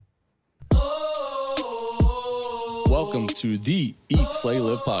welcome to the Eat, Slay,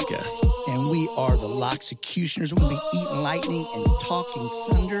 Live podcast. And we are the Loxecutioners. We're going to be eating lightning and talking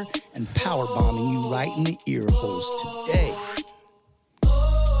thunder and power bombing you right in the ear holes today.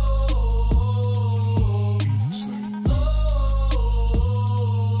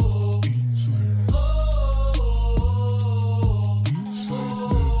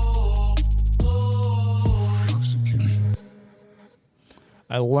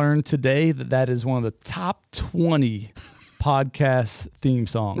 I learned today that is one of the top 20 podcast theme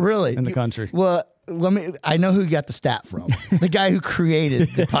songs in the country. Well, I know who you got the stat from. The guy who created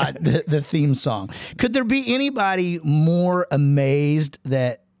the theme song. Could there be anybody more amazed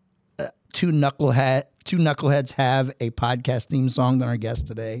that two knuckleheads have a podcast theme song than our guest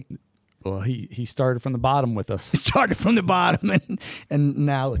today? Well, he started from the bottom with us. He started from the bottom, and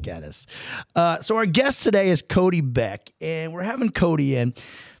now look at us. So our guest today is Cody Beck, and we're having Cody in.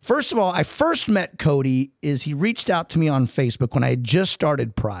 First of all, I first met Cody he reached out to me on Facebook when I had just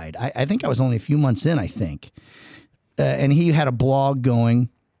started Pride. I think I was only a few months in, I think. And he had a blog going.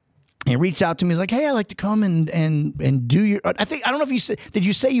 He reached out to me. He's like, "Hey, I'd like to come and do your." I don't know if you said. Did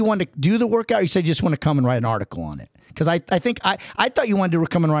you say you wanted to do the workout? Or you said you just want to come and write an article on it? Because I think I thought you wanted to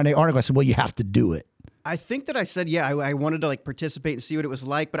come and write an article. I said, "Well, you have to do it." I think that I said, yeah, I wanted to participate and see what it was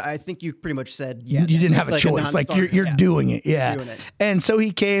like, but I think you pretty much said, yeah. You didn't have a choice. You're doing it. Yeah. Doing it. And so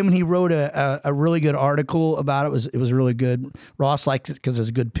he came and he wrote a really good article about it. It was really good. Ross likes it because there's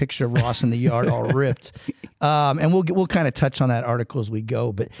a good picture of Ross in the yard all ripped. And we'll kind of touch on that article as we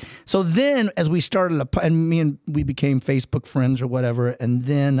go. But so then as we started, we became Facebook friends or whatever. And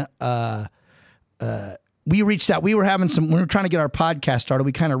then, we reached out. We were trying to get our podcast started.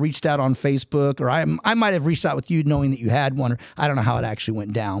 We kind of reached out on Facebook, or I might have reached out with you knowing that you had one, or I don't know how it actually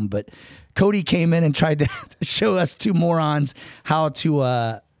went down, but Cody came in and tried to show us two morons how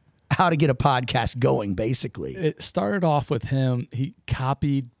to get a podcast going, basically. It started off with him. He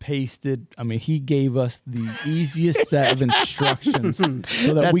copied, pasted. I mean, he gave us the easiest set of instructions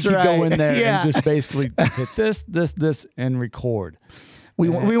so that we could go in there and just basically hit this, and record. We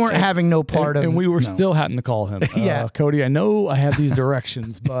weren't having no part of it. And we were still having to call him. Yeah. Cody, I know I have these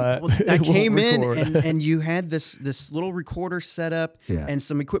directions, but I came in and you had this little recorder set up and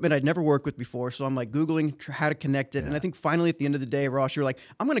some equipment I'd never worked with before. So I'm Googling how to connect it. And I think finally at the end of the day, Ross, you're like,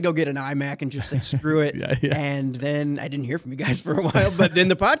 I'm going to go get an iMac and just say, screw it. Yeah. And then I didn't hear from you guys for a while, but then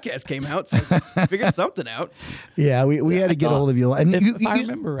the podcast came out. So I figured something out. Yeah, we had to get hold of you. And if I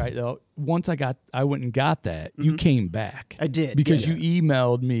remember right, though, once I went and got that, you came back. I did. Because you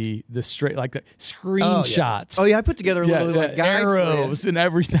emailed me the screenshots. Oh, yeah. I put together a little guide arrows and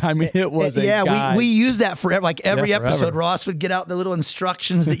everything. I mean, it was a guide. we used that for every episode. Ross would get out the little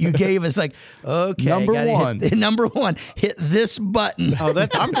instructions that you gave us, okay, number one, hit this button. Oh,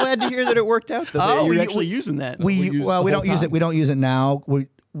 I'm glad to hear that it worked out. That you're actually using that. We don't use it. We don't use it now.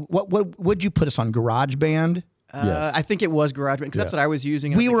 What would you put us on? GarageBand? Yes. I think it was GarageBand because that's what I was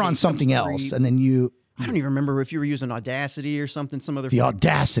using. We were on something else, and then I don't even remember if you were using Audacity or something, some other. The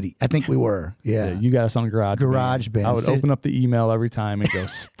Audacity, I think we were. Yeah, you got us on GarageBand. I would open up the email every time and go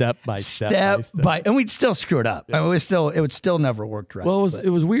step by step, and we'd still screw it up. Yeah. I mean, it would still never work right. Well, it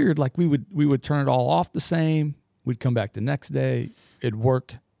was weird. We would turn it all off the same. We'd come back the next day. It'd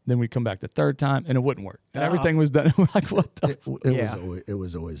work. Then we'd come back the third time, and it wouldn't work. And everything was done. We're like, what the? It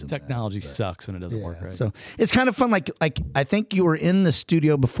was always a technology mess, sucks when it doesn't work right. So it's kind of fun. Like I think you were in the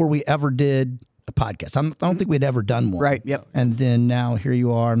studio before we ever did a podcast. I don't think we'd ever done one. Right. Yep. And then now here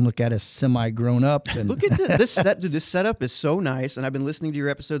you are, and look at us, semi-grown up. And look at this Dude, this setup is so nice, and I've been listening to your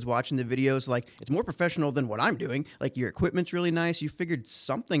episodes, watching the videos. It's more professional than what I'm doing. Your equipment's really nice. You figured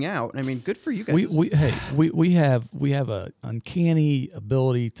something out. I mean, good for you guys. We have a uncanny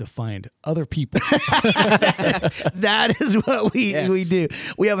ability to find other people. That is what we do.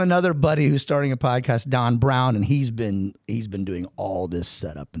 We have another buddy who's starting a podcast, Don Brown, and he's been doing all this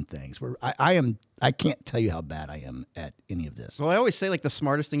setup and things. I can't tell you how bad I am at any of this. Well, I always say the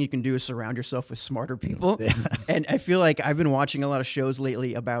smartest thing you can do is surround yourself with smarter people. And I feel like I've been watching a lot of shows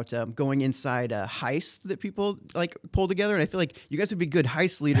lately about going inside heists that people pull together. And I feel like you guys would be good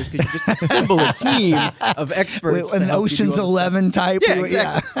heist leaders because you just assemble a team of experts. An Ocean's 11 type. Yeah,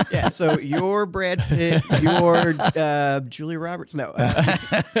 exactly. Yeah. So you're Brad Pitt, you're Julia Roberts. No.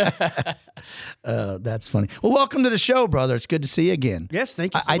 That's funny. Well, welcome to the show, brother. It's good to see you again. Yes,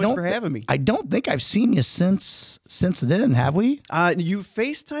 thank you so much for having me. I don't think I've seen you since then, have we? You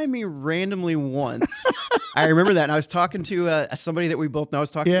FaceTimed me randomly once. I remember that. And I was talking to somebody that we both know. I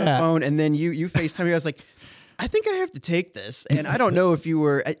was talking on the phone, and then you FaceTimed me. I was like, I think I have to take this. And I don't know if you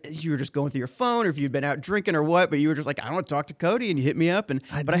were just going through your phone or if you'd been out drinking or what, but you were just like, I want to talk to Cody, and you hit me up.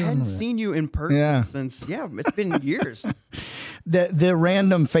 But I hadn't seen you in person since, it's been years. The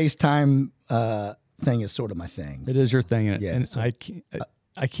random FaceTime thing is sort of my thing. It is your thing. And so,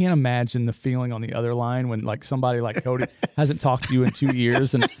 I can't imagine the feeling on the other line when like somebody like Cody hasn't talked to you in 2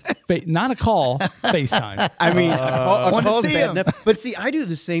 years and not a call, FaceTime. I mean, a call's bad enough. But see, I do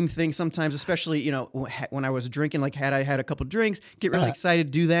the same thing sometimes, especially, when I was drinking, like had I had a couple drinks, get really excited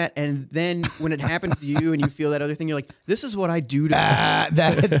to do that. And then when it happens to you and you feel that other thing, you're like, this is what I do to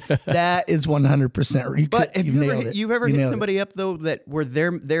that is 100%. But have you ever hit somebody up though where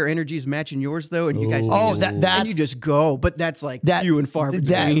their energies matching yours though, and you guys and you just go, but that's like few and far between.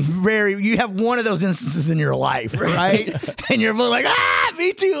 You have one of those instances in your life, right? And you're both like,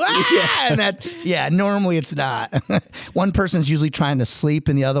 me too. And normally it's not. One person's usually trying to sleep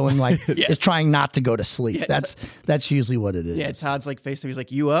and the other one is trying not to go to sleep. That's usually what it is. Yeah, Todd's like FaceTime. He's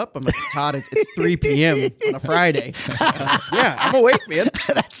like, you up? I'm like, Todd, it's 3 p.m. on a Friday. I'm awake, man.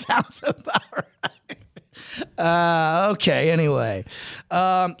 That sounds about right. Okay. Anyway,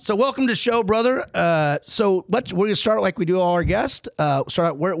 so welcome to the show, brother. So we're gonna start like we do all our guests. Start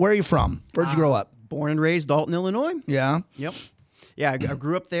out. Where are you from? Where'd you grow up? Born and raised Alton, Illinois. Yeah. Yep. Yeah, I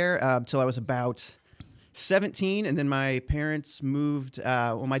grew up there till I was about 17, and then my parents moved.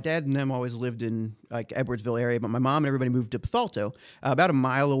 My dad and them always lived in like Edwardsville area, but my mom and everybody moved to Bethalto, about a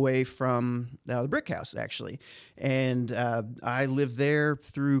mile away from the Brick House, actually. And I lived there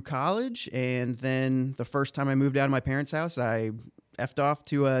through college, and then the first time I moved out of my parents' house, I effed off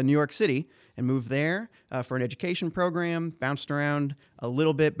to New York City and moved there for an education program, bounced around a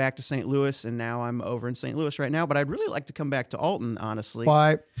little bit back to St. Louis, and now I'm over in St. Louis right now. But I'd really like to come back to Alton, honestly.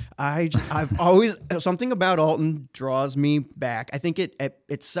 Why? I've always, something about Alton draws me back. I think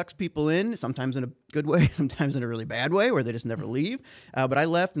it sucks people in, sometimes in a good way, sometimes in a really bad way, where they just never leave. But I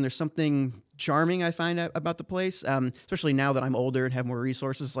left, and there's something charming I find about the place, especially now that I'm older and have more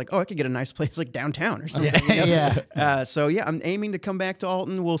resources. Like, I could get a nice place like downtown or something. So I'm aiming to come back to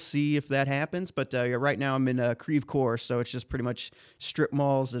Alton. We'll see if that happens. But right now I'm in Creve Coeur, so it's just pretty much strip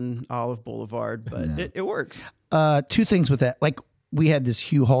malls and Olive Boulevard. But it works. Two things with that. Like, we had this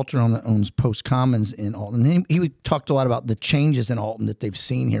Hugh Halter on that owns Post Commons in Alton. And he talked a lot about the changes in Alton that they've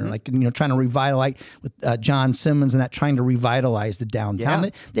seen here, like trying to revitalize with John Simmons and that, trying to revitalize the downtown.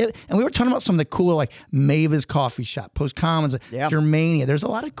 And we were talking about some of the cooler, like Mavis Coffee Shop, Post Commons, Germania. There's a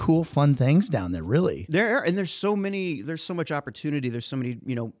lot of cool, fun things down there, really. There are, and there's so much opportunity. There's so many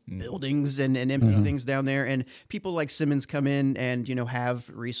buildings and empty things down there, and people like Simmons come in and have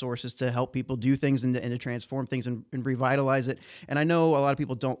resources to help people do things and to transform things and revitalize it. And I know a lot of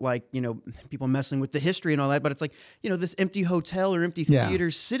people don't like, people messing with the history and all that, but it's like, this empty hotel or empty theater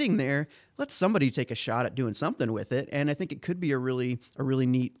sitting there, let somebody take a shot at doing something with it. And I think it could be a really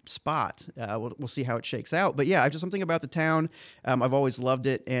neat spot. We'll see how it shakes out. But yeah, just something about the town. I've always loved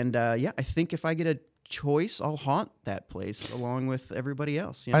it. And I think if I get a choice, I'll haunt that place along with everybody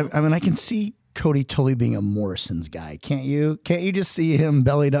else. I mean, I can see Cody totally being a Morrison's guy. Can't you? Can't you just see him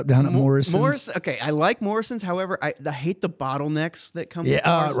bellied up down at Morrison's? Okay, I like Morrison's. However, I hate the bottletnecks that come with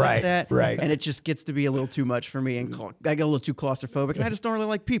bars like that. Right. And it just gets to be a little too much for me, and I get a little too claustrophobic, and I just don't really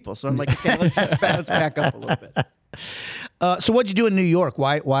like people. So I'm like, okay, let's back up a little bit. So what'd you do in New York?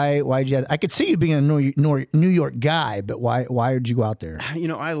 Why'd you? I could see you being a New York guy, but why did you go out there?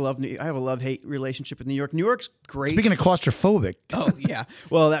 I love I have a love-hate relationship with New York. New York's great. Speaking of claustrophobic. Oh yeah.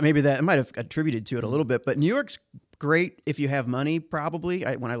 Well, that might have attributed to it a little bit, but New York's great if you have money, probably.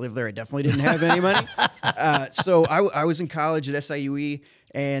 When I lived there, I definitely didn't have any money. So I was in college at SIUE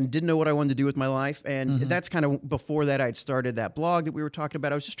and didn't know what I wanted to do with my life. And that's kind of before that I'd started that blog that we were talking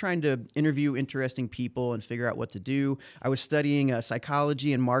about. I was just trying to interview interesting people and figure out what to do. I was studying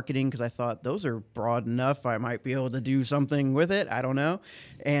psychology and marketing because I thought those are broad enough. I might be able to do something with it. I don't know.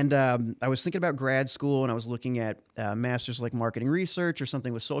 And I was thinking about grad school, and I was looking at masters like marketing research or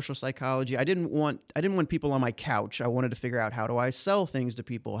something with social psychology. I didn't want people on my couch. I wanted to figure out, how do I sell things to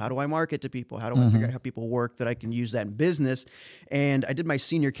people? How do I market to people? How do I figure out how people work that I can use that in business? And I did my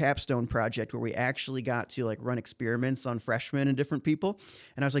senior capstone project where we actually got to like run experiments on freshmen and different people.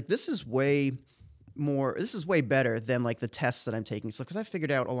 And I was like, this is way better than like the tests that I'm taking. So, because I figured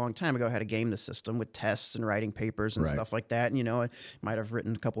out a long time ago how to game the system with tests and writing papers and stuff like that. And, I might have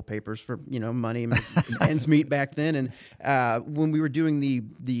written a couple papers for, money and ends meet back then. And when we were doing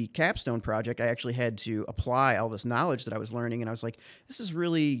the capstone project, I actually had to apply all this knowledge that I was learning. And I was like, this is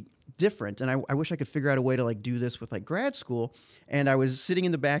really different. And I wish I could figure out a way to like do this with like grad school. And I was sitting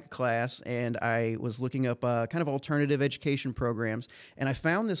in the back of class and I was looking up kind of alternative education programs. And I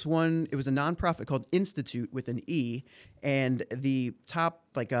found this one. It was a nonprofit called Institute with an E. And the top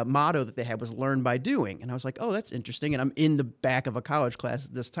like motto that they had was learn by doing. And I was like, oh, that's interesting. And I'm in the back of a college class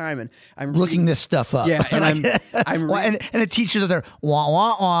at this time. And I'm looking this stuff up. Yeah. And I'm and the teachers are there. Wah,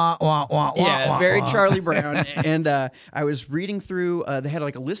 wah, wah, wah, wah, yeah, wah, very wah. Charlie Brown. And I was reading through, they had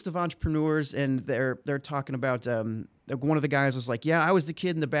like a list of entrepreneurs and they're talking about, one of the guys was like, yeah, I was the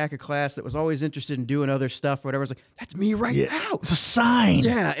kid in the back of class that was always interested in doing other stuff or whatever. I was like, that's me right now. It's a sign.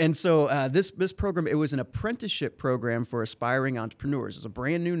 Yeah. And so this program, it was an apprenticeship program for aspiring entrepreneurs. It's a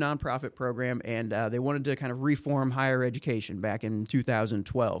brand new nonprofit program. And they wanted to kind of reform higher education back in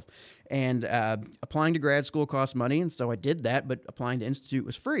 2012. And applying to grad school costs money, and so I did that, but applying to Institute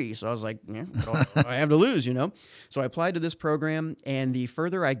was free. So I was like, yeah, what do I have to lose, you know? So I applied to this program, and the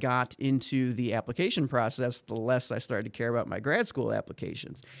further I got into the application process, the less I started to care about my grad school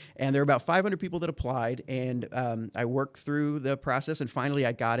applications. And there were about 500 people that applied, and I worked through the process, and finally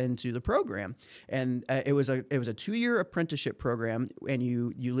I got into the program. And it was a 2-year apprenticeship program, and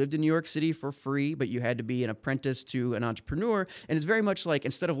you lived in New York City for free, but you had to be an apprentice to an entrepreneur. And it's very much like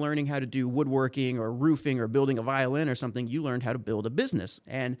instead of learning how to do woodworking or roofing or building a violin or something, you learned how to build a business.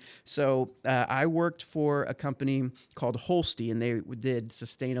 And so I worked for a company called Holste, and they did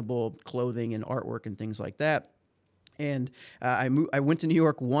sustainable clothing and artwork and things like that. And I went to New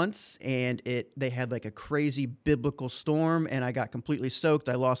York once, and they had like a crazy biblical storm, and I got completely soaked.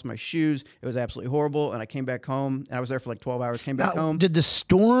 I lost my shoes. It was absolutely horrible. And I came back home, and I was there for like 12 hours. Came back home. Did the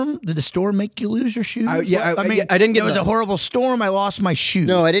storm make you lose your shoes? I didn't get. It was a horrible storm. I lost my shoes.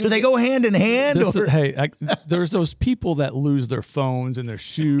 No, I didn't. Do they go hand in hand? There's those people that lose their phones and their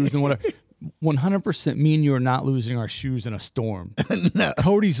shoes and whatever. 100% me and you are not losing our shoes in a storm. No.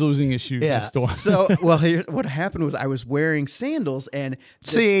 Cody's losing his shoes in a storm. So, what happened was I was wearing sandals and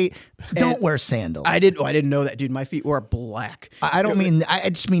don't wear sandals. I didn't know that, dude. My feet were black. I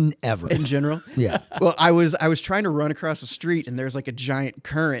just mean ever. In general? Yeah. Well, I was trying to run across the street and there's like a giant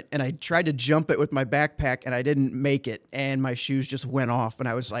current and I tried to jump it with my backpack and I didn't make it and my shoes just went off and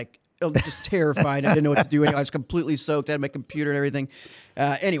I was like, just terrified. I didn't know what to do. I was completely soaked. I had my computer and everything.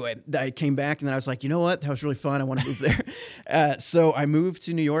 Anyway, I came back and then I was like, you know what? That was really fun. I want to move there. So I moved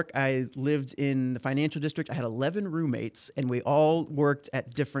to New York. I lived in the financial district. I had 11 roommates and we all worked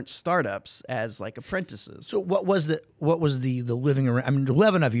at different startups as like apprentices. So what was the living arrangement? I mean,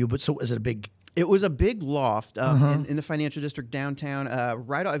 11 of you, but so is it a big? It was a big loft in the financial district downtown,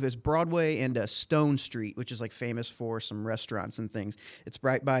 right off. It was Broadway and Stone Street, which is like famous for some restaurants and things. It's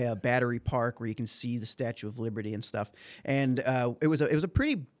right by a Battery Park where you can see the Statue of Liberty and stuff. And it was a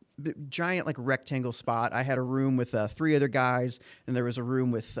pretty giant like rectangle spot. I had a room with 3 other guys, and there was a room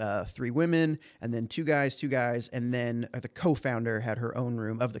with 3 women, and then two guys, and then the co-founder had her own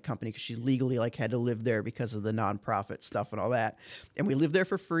room of the company because she legally like had to live there because of the nonprofit stuff and all that. And we lived there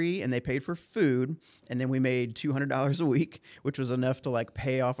for free, and they paid for food, and then we made $200 a week, which was enough to like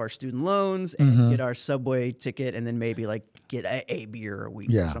pay off our student loans and get our subway ticket, and then maybe like get a beer a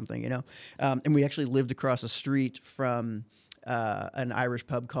week or something, you know. And we actually lived across the street from an Irish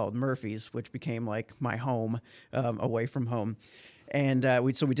pub called Murphy's, which became like my home, away from home. And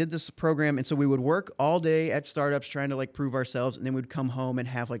we did this program, and so we would work all day at startups trying to like prove ourselves, and then we'd come home and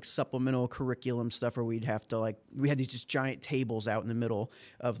have like supplemental curriculum stuff where we'd have to we had these just giant tables out in the middle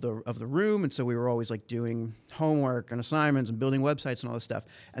of the room, and so we were always like doing homework and assignments and building websites and all this stuff.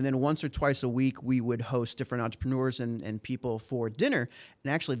 And then once or twice a week we would host different entrepreneurs and people for dinner.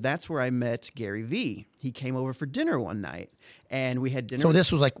 And actually that's where I met Gary Vee. He came over for dinner one night, and we had dinner. So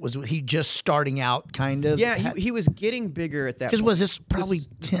this was he just starting out kind of? Yeah, he was getting bigger at that point. Because was this probably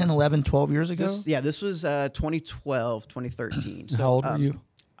 10, 11, 12 years ago? This was 2012, 2013. So, how old were you?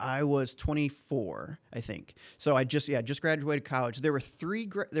 I was 24, I think. So I just graduated college. There were three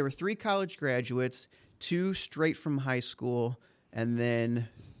college graduates, 2 straight from high school, and then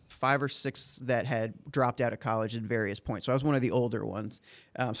 5 or 6 that had dropped out of college at various points. So I was one of the older ones.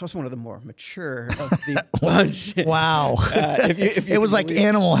 So I was one of the more mature of the bunch. Wow. If you it was like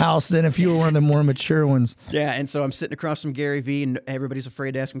Animal House then if you were one of the more mature ones. Yeah, and so I'm sitting across from Gary Vee, and everybody's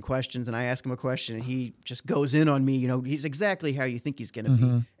afraid to ask him questions, and I ask him a question, and he just goes in on me. You know, he's exactly how you think he's going to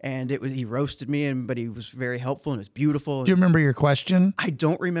be. And he roasted me, but he was very helpful, and it was beautiful. Do you remember your question? I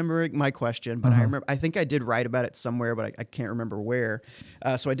don't remember my question, but I think I did write about it somewhere, but I can't remember where.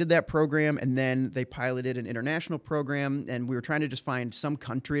 So I did that program, and then they piloted an international program, and we were trying to just find some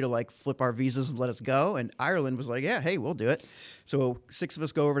country to like flip our visas and let us go. And Ireland was like, yeah, hey, we'll do it. So 6 of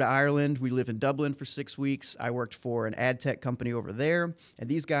us go over to Ireland. We live in Dublin for 6 weeks. I worked for an ad tech company over there. And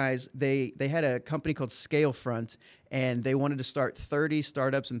these guys, they had a company called Scalefront, and they wanted to start 30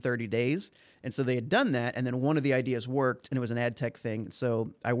 startups in 30 days. And so they had done that, and then one of the ideas worked, and it was an ad tech thing.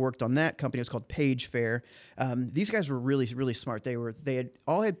 So I worked on that company. It was called PageFair. These guys were really, really smart. They had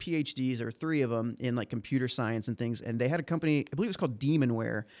all had PhDs, or 3 of them, in like computer science and things. And they had a company, I believe it was called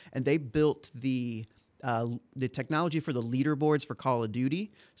Demonware, and they built the technology for the leaderboards for Call of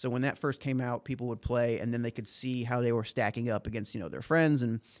Duty. So when that first came out, people would play, and then they could see how they were stacking up against, their friends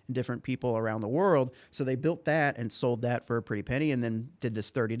and different people around the world. So they built that and sold that for a pretty penny, and then did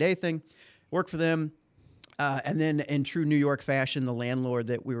this 30-day thing. Worked for them. And then in true New York fashion, the landlord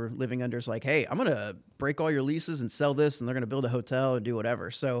that we were living under is like, hey, I'm going to break all your leases and sell this, and they're going to build a hotel and do whatever.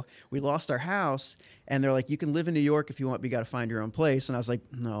 So we lost our house, and they're like, you can live in New York if you want, but you got to find your own place. And I was like,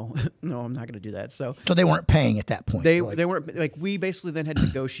 no, I'm not going to do that. So they weren't paying at that point. They weren't, like, we basically then had to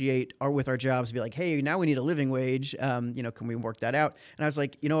negotiate with our jobs to be like, hey, now we need a living wage. Can we work that out? And I was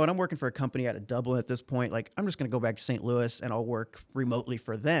like, you know what? I'm working for a company out of Dublin at this point. Like, I'm just going to go back to St. Louis, and I'll work remotely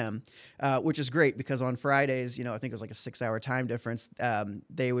for them, which is great because on Fridays, I think it was like a 6-hour time difference.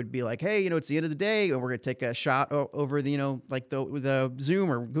 They would be like, hey, it's the end of the day, and we're going to take a shot over the, like the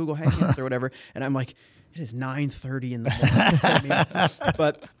Zoom or Google Hangouts or whatever. And I'm like, it is 9:30 in the morning.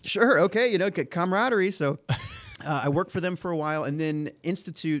 But sure, okay, camaraderie. So I worked for them for a while, and then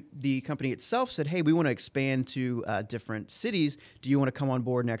Institute, the company itself, said, hey, we want to expand to different cities. Do you want to come on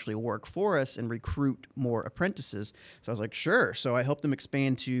board and actually work for us and recruit more apprentices? So I was like, sure. So I helped them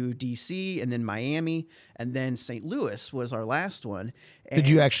expand to DC, and then Miami, and then St. Louis was our last one. And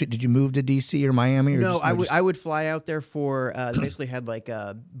Did you move to DC or Miami? Or no, I would fly out there for, they basically had like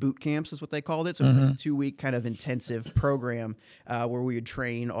boot camps is what they called it. So it was like a 2-week kind of intensive program where we would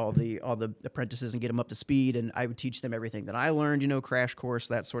train all the apprentices and get them up to speed. And I would teach them everything that I learned, crash course,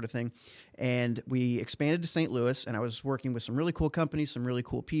 that sort of thing. And we expanded to St. Louis, and I was working with some really cool companies, some really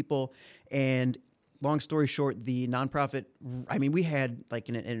cool people. And long story short, the nonprofit, we had like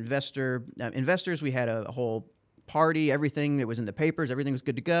an investors, we had a whole party, everything that was in the papers, everything was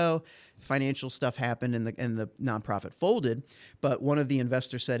good to go. Financial stuff happened, and the nonprofit folded. But one of the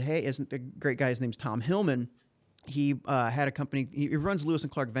investors said, hey, isn't a great guy, his name's Tom Hillman. He had a company, he runs Lewis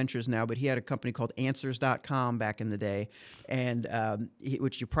and Clark Ventures now, but he had a company called Answers.com back in the day, and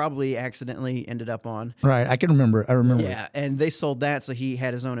which you probably accidentally ended up on. Right, I remember. Yeah, and they sold that, so he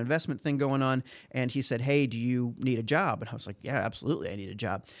had his own investment thing going on, and he said, hey, do you need a job? And I was like, yeah, absolutely, I need a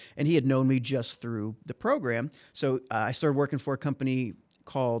job. And he had known me just through the program, so I started working for a company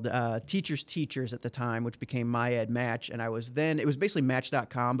called Teachers Teachers at the time, which became MyEdMatch. And it was basically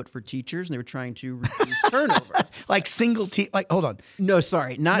Match.com, but for teachers, and they were trying to reduce turnover. Like hold on. No,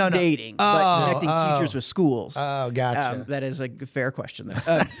 sorry, not dating, but connecting teachers with schools. Oh, gotcha. That is a fair question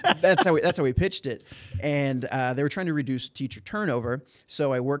there. That's how we pitched it. And they were trying to reduce teacher turnover.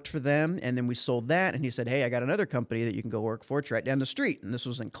 So I worked for them, and then we sold that. And he said, hey, I got another company that you can go work for. It's right down the street. And this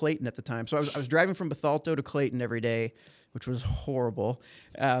was in Clayton at the time. So I was driving from Bethalto to Clayton every day, which was horrible.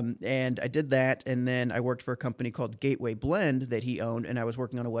 And I did that, and then I worked for a company called Gateway Blend that he owned, and I was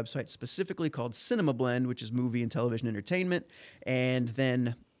working on a website specifically called Cinema Blend, which is movie and television entertainment. And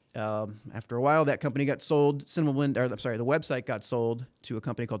then after a while, that company got sold. The website got sold to a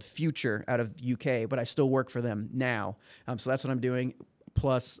company called Future out of the UK, but I still work for them now. So that's what I'm doing,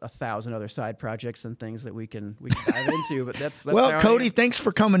 plus 1,000 other side projects and things that we can dive into. But that's well, Cody, thanks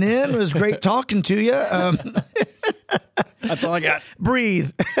for coming in. It was great talking to you. That's all I got. Breathe.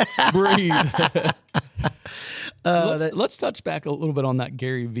 Let's touch back a little bit on that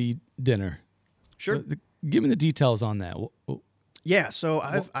Gary Vee dinner. Sure. Give me the details on that. Yeah. So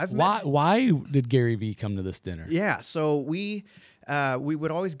I've why did Gary Vee come to this dinner? Yeah. So we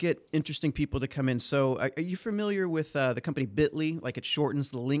would always get interesting people to come in. So are you familiar with the company Bitly? Like it shortens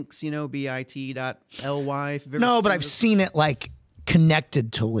the links, bit.ly. No, but I've seen it like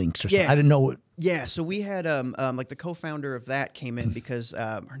connected to links or something. I didn't know. Yeah, so we had like the co-founder of that came in because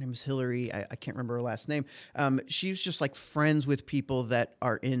her name is Hillary. I can't remember her last name. She's just like friends with people that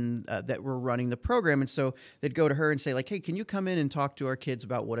are in that were running the program, and so they'd go to her and say like, "Hey, can you come in and talk to our kids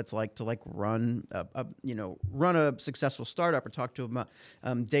about what it's like to like run a successful startup, or talk to them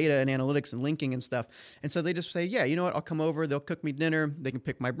about data and analytics and linking and stuff?" And so they just say, "Yeah, you know what? I'll come over. They'll cook me dinner. They can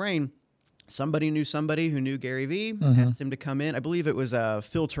pick my brain." somebody knew somebody who knew Gary Vee, asked him to come in. I believe it was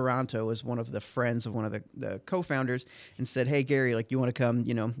Phil Taranto was one of the friends of one of the co-founders, and said, "Hey Gary, like, you want to come,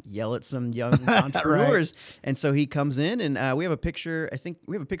 yell at some young entrepreneurs?" Right. And so he comes in, and we have a picture. I think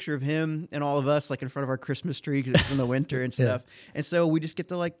we have a picture of him and all of us like in front of our Christmas tree because it's in the winter and stuff. And so we just get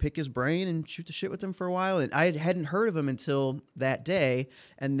to like pick his brain and shoot the shit with him for a while. And I hadn't heard of him until that day.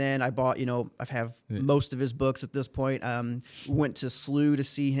 And then I bought, I have most of his books at this point. Went to SLU to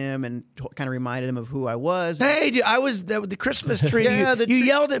see him and kind of reminded him of who I was. Hey, dude, I was with the Christmas tree. You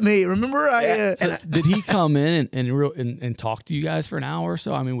yelled at me. Remember? Did he come in and talk to you guys for an hour or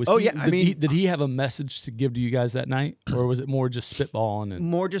so? I mean, did he have a message to give to you guys that night, or was it more just spitballing?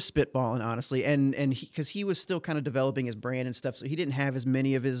 More just spitballing, honestly. And because he was still kind of developing his brand and stuff, so he didn't have as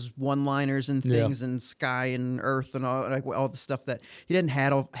many of his one-liners and things and sky and earth and all the stuff that he hadn't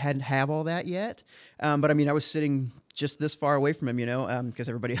have all that yet. But I mean, I was sitting just this far away from him, because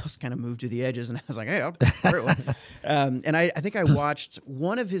everybody else kind of moved to the edges, and I was like, hey, and I think I watched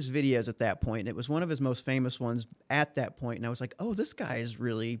one of his videos at that point, and it was one of his most famous ones at that point, and I was like, oh, this guy is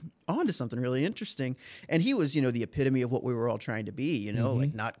really onto something really interesting. And he was, the epitome of what we were all trying to be,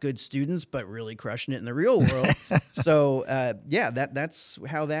 like not good students, but really crushing it in the real world. So, that's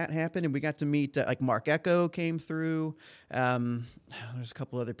how that happened, and we got to meet, like Mark Echo came through. There's a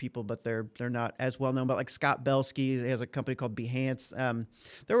couple other people, but they're not as well known, but like Scott Belsky, he has a company called Behance.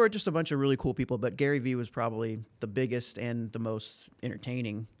 There were just a bunch of really cool people, but Gary Vee was probably the biggest and the most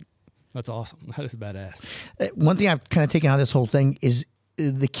entertaining. That's awesome. That is badass. One thing I've kind of taken out of this whole thing is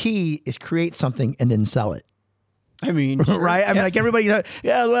the key is create something and then sell it. I mean, sure. Right? I mean, like everybody,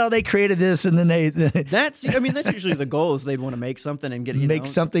 they created this, and then that's usually the goal is they'd want to make something and get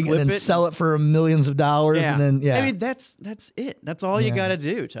something and then sell it for millions of dollars, and then I mean, that's it. That's all you got to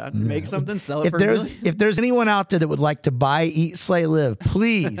do, Todd. Make something, sell it for millions. If there's anyone out there that would like to buy, Eat, Slay, Live,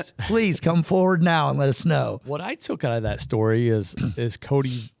 please come forward now and let us know. What I took out of that story is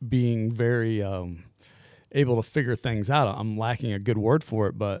Cody being very able to figure things out. I'm lacking a good word for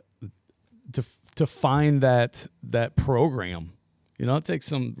it, but to find that program, it takes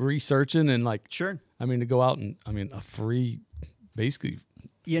some researching and to go out and a free, basically,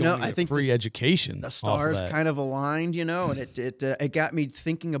 I think free education. The stars kind of aligned, and it got me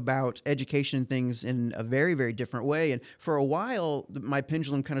thinking about education and things in a very, very different way. And for a while, my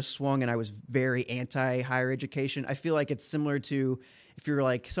pendulum kind of swung, and I was very anti higher education. I feel like it's similar to, if you're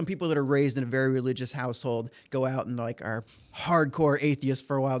like some people that are raised in a very religious household, go out and are hardcore atheists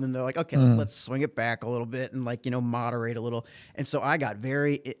for a while, then they're like, okay, let's swing it back a little bit and moderate a little. And so I got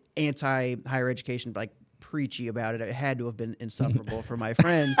very anti higher education, preachy about it. It had to have been insufferable for my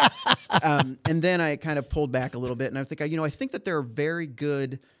friends. And then I kind of pulled back a little bit, and I think I think that there are very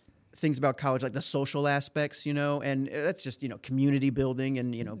good things about college, like the social aspects, and that's just, community building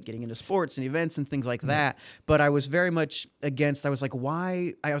and, getting into sports and events and things like that. But I was very much against, I was like,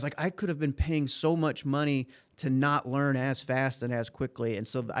 why? I was like, I could have been paying so much money to not learn as fast and as quickly. And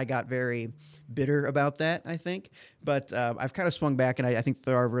so I got very bitter about that, I think. But I've kind of swung back, and I think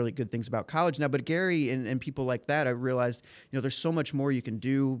there are really good things about college now. But Gary and people like that, I realized, there's so much more you can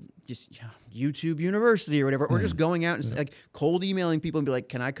do, just YouTube University or whatever, or just going out and cold emailing people and be like,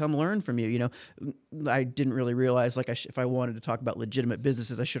 can I come learn from you? I didn't really realize, if I wanted to talk about legitimate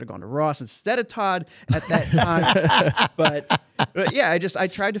businesses, I should have gone to Ross instead of Todd at that time. but yeah, I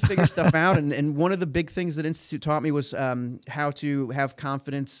tried to figure stuff out. And one of the big things that Institute taught me was how to have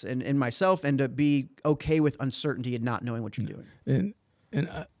confidence in myself and to be okay with uncertainty and not knowing what you're doing. And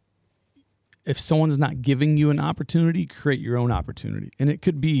if someone's not giving you an opportunity, create your own opportunity. And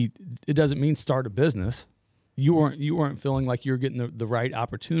it doesn't mean start a business. You weren't feeling like you're getting the right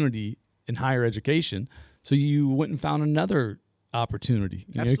opportunity in higher education, so you went and found another opportunity.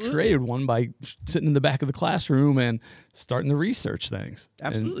 You created one by sitting in the back of the classroom and starting to research things.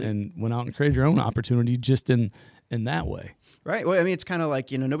 Absolutely. And went out and created your own opportunity just in that way. Right. Well, I mean, it's kind of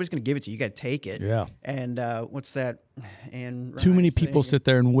like, nobody's going to give it to you. You got to take it. Yeah. And what's that? And too many people sit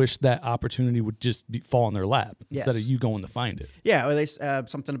there and wish that opportunity would just fall in their lap instead of you going to find it. Yeah. Or they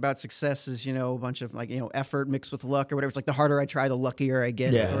something about success is, a bunch of effort mixed with luck or whatever. It's like the harder I try, the luckier I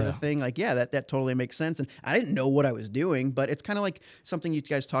get, sort of thing. That totally makes sense. And I didn't know what I was doing, but it's kind of like something you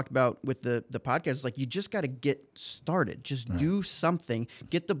guys talked about with the podcast. It's like, you just got to get started. Just do something,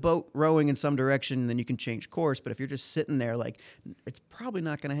 get the boat rowing in some direction, and then you can change course. But if you're just sitting there, it's probably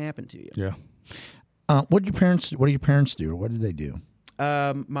not going to happen to you. Yeah. What do your parents do, or what did they do?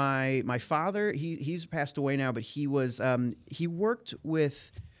 My father, he's passed away now, but he was he worked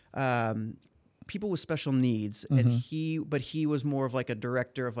with people with special needs, and he was more of like a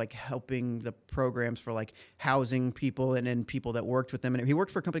director of like helping the programs for like housing people and then people that worked with them. And he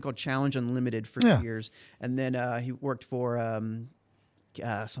worked for a company called Challenge Unlimited for years, and then he worked for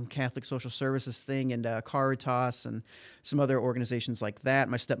some Catholic social services thing and Caritas and some other organizations like that.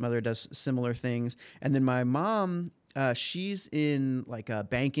 My stepmother does similar things, and then my mom. She's in like a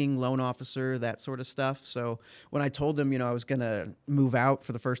banking, loan officer, that sort of stuff. So when I told them, I was going to move out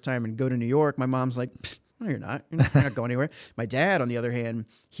for the first time and go to New York, my mom's like, no, you're not. You're not going anywhere. My dad, on the other hand,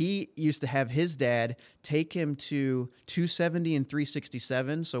 he used to have his dad take him to 270 and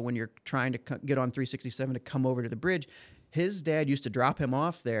 367. So when you're trying to get on 367 to come over to the bridge, his dad used to drop him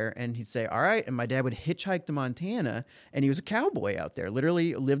off there, and he'd say, all right. And my dad would hitchhike to Montana, and he was a cowboy out there,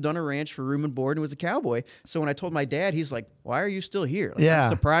 literally lived on a ranch for room and board and was a cowboy. So when I told my dad, he's like, why are you still here? Like,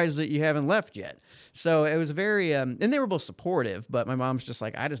 I'm surprised that you haven't left yet. So it was very, and they were both supportive, but my mom's just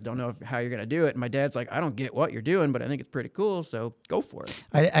like, I just don't know how you're going to do it. And my dad's like, I don't get what you're doing, but I think it's pretty cool. So go for it.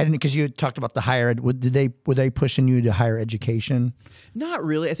 I didn't, because you talked about the higher ed. Were they pushing you to higher education? Not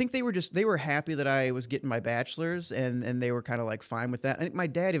really. I think they were happy that I was getting my bachelor's, and they were kind of like fine with that. I think my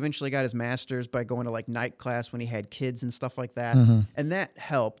dad eventually got his master's by going to like night class when he had kids and stuff like that. And that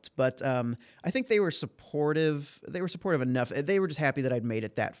helped. But I think they were supportive. They were supportive enough. They were just happy that I'd made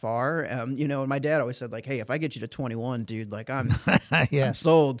it that far. And my dad always said like, hey, if I get you to 21, dude, like I'm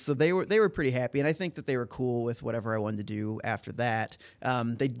sold. So they were pretty happy. And I think that they were cool with whatever I wanted to do after that.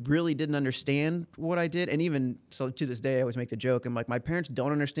 They really didn't understand what I did. And even so to this day, I always make the joke. I'm like, my parents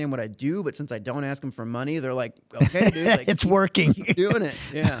don't understand what I do, but since I don't ask them for money, they're like, okay, dude, like, it's working. Keep doing it.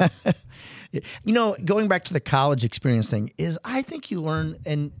 Yeah. Going back to the college experience thing is I think you learn,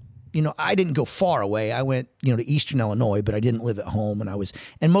 and I didn't go far away. I went, to Eastern Illinois, but I didn't live at home.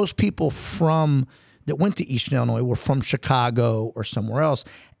 And most people that went to Eastern Illinois were from Chicago or somewhere else.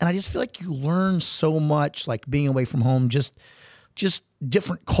 And I just feel like you learn so much, like being away from home, just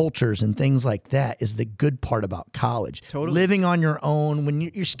different cultures and things like that is the good part about college. Totally. Living on your own when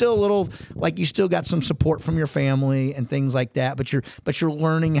you're still a little, like you still got some support from your family and things like that, but you're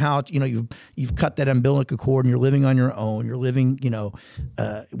learning how you've cut that umbilical cord and you're living on your own. You're living,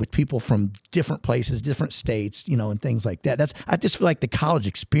 with people from different places, different states, and things like that. I just feel like the college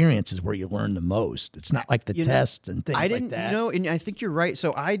experience is where you learn the most. It's not like the tests and things like that. I didn't and I think you're right.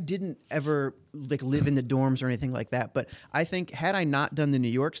 So I didn't ever like live in the dorms or anything like that. But I think had I not done the New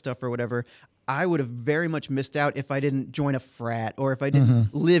York stuff or whatever, I would have very much missed out if I didn't join a frat or if I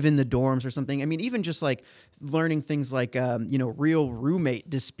didn't live in the dorms or something. I mean, even just like learning things like, real roommate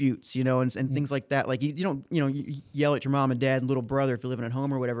disputes, and things like that. Like you don't, you yell at your mom and dad and little brother if you're living at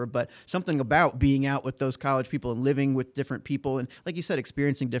home or whatever, but something about being out with those college people and living with different people and, like you said,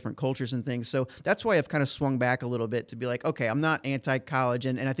 experiencing different cultures and things. So that's why I've kind of swung back a little bit to be like, okay, I'm not anti-college.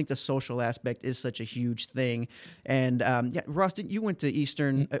 And I think the social aspect is such a huge thing. And Ross, you went to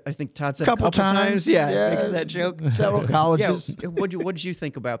Eastern, I think Todd said a couple times. Yeah, makes that joke. Several colleges. Yeah. What did you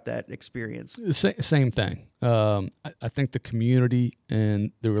think about that experience? Same thing. I think the community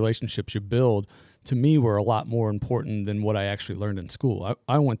and the relationships you build, to me, were a lot more important than what I actually learned in school.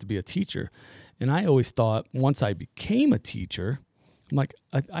 I went to be a teacher, and I always thought once I became a teacher, I'm like,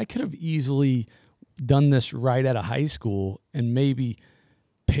 I could have easily done this right out of high school and maybe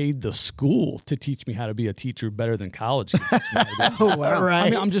paid the school to teach me how to be a teacher better than college could teach me how to be a teacher. Oh, wow. Right. I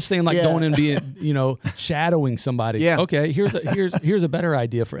mean, I'm just saying, like going and being, shadowing somebody. Yeah. Okay, here's a better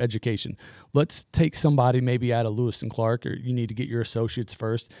idea for education. Let's take somebody maybe out of Lewis and Clark, or you need to get your associates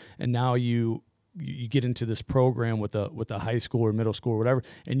first, and now you get into this program with a high school or middle school or whatever,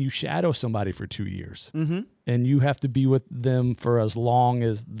 and you shadow somebody for 2 years. And you have to be with them for as long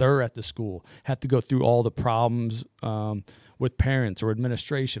as they're at the school, have to go through all the problems with parents or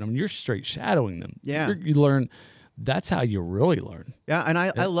administration. I mean, you're straight shadowing them. Yeah. You learn. That's how you really learn. Yeah, and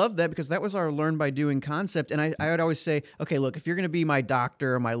I love that because that was our learn by doing concept. And I would always say, okay, look, if you're going to be my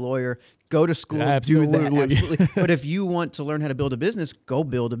doctor or my lawyer, go to school, do that. Absolutely. But if you want to learn how to build a business, go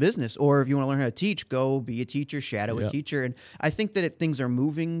build a business. Or if you want to learn how to teach, go be a teacher, shadow a teacher. And I think that things are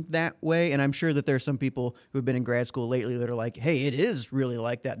moving that way. And I'm sure that there are some people who have been in grad school lately that are like, hey, it is really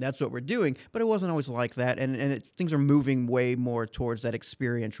like that. That's what we're doing. But it wasn't always like that. And things are moving way more towards that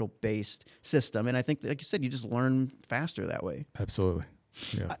experiential based system. And I think, like you said, you just learn faster that way. Absolutely.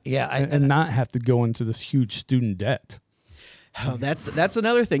 Yeah. Yeah. And not have to go into this huge student debt. Oh, that's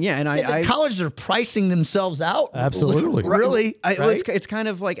another thing. Yeah, and I colleges are pricing themselves out. Absolutely. Really? Well, it's kind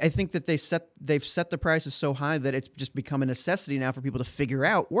of like I think that they've set the prices so high that it's just become a necessity now for people to figure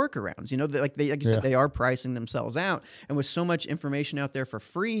out workarounds. You know, like they are pricing themselves out, and with so much information out there for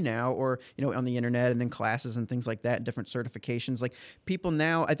free now, or on the internet, and then classes and things like that, different certifications. Like people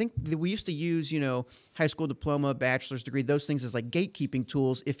now, I think that we used to use high school diploma, bachelor's degree, those things as like gatekeeping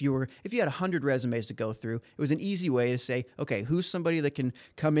tools. If you had 100 resumes to go through, it was an easy way to say, okay, who's somebody that can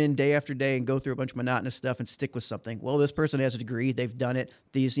come in day after day and go through a bunch of monotonous stuff and stick with something? Well, this person has a degree, they've done it.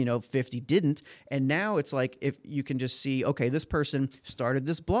 These 50 didn't, and now it's like if you can just see, okay, this person started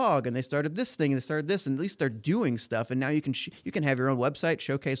this blog and they started this thing and they started this, and at least they're doing stuff. And now you can have your own website,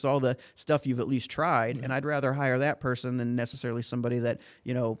 showcase all the stuff you've at least tried. And I'd rather hire that person than necessarily somebody that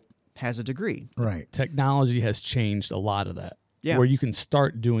has a degree. Right. Technology has changed a lot of that. Yeah. Where you can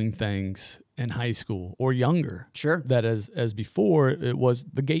start doing things in high school or younger. Sure. That as before, it was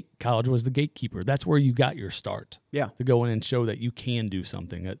college was the gatekeeper. That's where you got your start. Yeah. To go in and show that you can do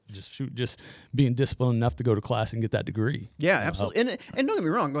something. That just being disciplined enough to go to class and get that degree. Yeah, absolutely. And don't get me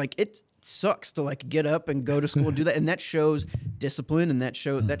wrong, like it sucks to like get up and go to school and do that, and that shows discipline, and that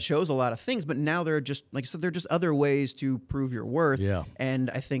shows a lot of things. But now there are just, like I said, there are just other ways to prove your worth. Yeah.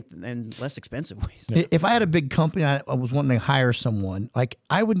 And I think and less expensive ways. Yeah. If I had a big company, I was wanting to hire someone, like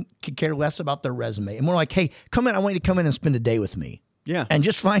I could care less about their resume and more like, hey, come in. I want you to come in and spend a day with me. Yeah. And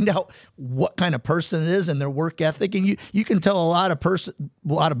just find out what kind of person it is and their work ethic. And you can tell a lot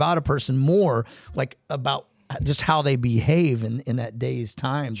about a person more like about just how they behave in that day's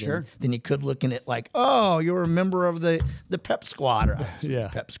time than you could looking at like, oh, you're a member of the pep squad or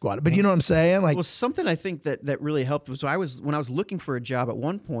pep squad. But you know what I'm saying? Like, well, something I think that really helped was when I was looking for a job at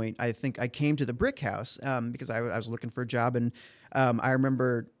one point, I think I came to the Brick House because I was looking for a job, and I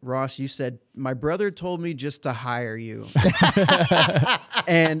remember, Ross, you said, my brother told me just to hire you.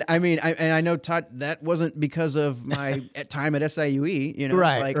 And I mean, I know, Todd, that wasn't because of my time at SIUE,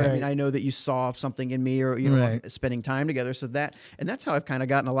 Right. I mean, I know that you saw something in me, or, spending time together. So that's how I've kind of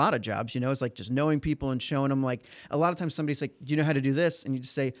gotten a lot of jobs, it's like just knowing people and showing them, like a lot of times somebody's like, do you know how to do this? And you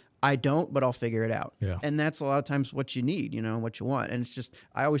just say, I don't, but I'll figure it out. Yeah. And that's a lot of times what you need, what you want. And it's just,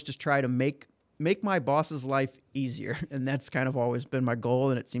 I always just try to make my boss's life easier, and that's kind of always been my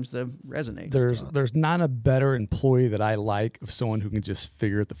goal, and it seems to resonate. There's not a better employee that I like of someone who can just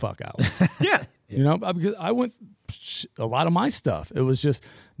figure it the fuck out. Yeah. Because I went a lot of my stuff. It was just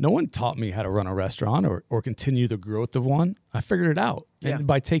no one taught me how to run a restaurant or continue the growth of one. I figured it out, and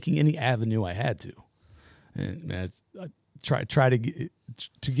by taking any avenue I had to. And man, I try to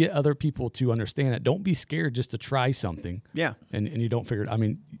get other people to understand that. Don't be scared just to try something. Yeah. And you don't figure it. I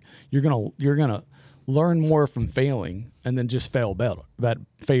mean, you're gonna learn more from failing, and then just fail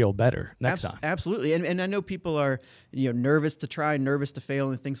better next time. Absolutely. And I know people are nervous to try, nervous to fail,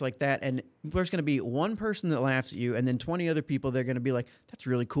 and things like that. And there's going to be one person that laughs at you, and then 20 other people, they're going to be like, that's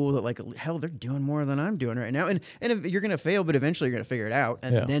really cool that, like, hell, they're doing more than I'm doing right now. And if you're going to fail, but eventually you're going to figure it out,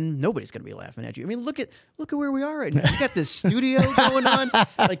 and then nobody's going to be laughing at you. I mean, look at where we are right now. You got this studio going on.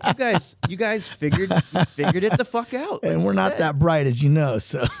 Like, you guys figured it the fuck out. Like and we're not that bright, as you know.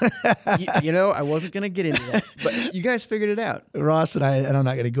 So I wasn't going to get into that, but you guys figured it out. Ross and I, and I'm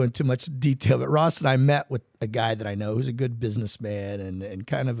not going to go into much detail, but Ross and I met with a guy that I know who's a good businessman and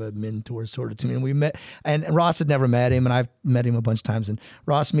kind of a mentor sort of to me. And we met, and Ross had never met him, and I've met him a bunch of times. And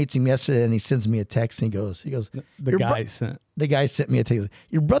Ross meets him yesterday, and he sends me a text, and he goes, the guy sent me a text.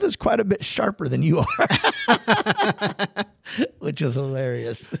 Your brother's quite a bit sharper than you are, which was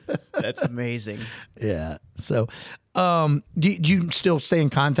hilarious. That's amazing. Yeah. So, do you still stay in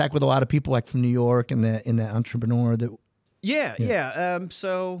contact with a lot of people like from New York and the entrepreneur that? Yeah.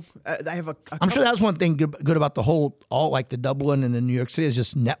 So I have a I'm sure that was one thing good about all like the Dublin and the New York City is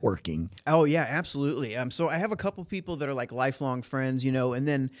just networking. Oh yeah, absolutely. So I have a couple people that are like lifelong friends, and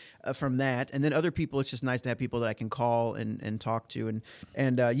then from that, and then other people, it's just nice to have people that I can call and talk to, and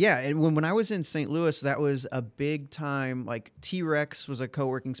when I was in St. Louis, that was a big time. Like T-Rex was a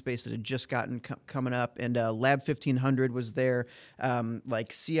co-working space that had just gotten coming up, and Lab 1500 was there.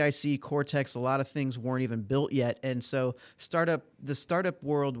 Like CIC, Cortex, a lot of things weren't even built yet, and so the startup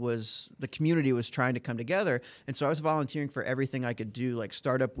world the community was trying to come together. And so I was volunteering for everything I could do, like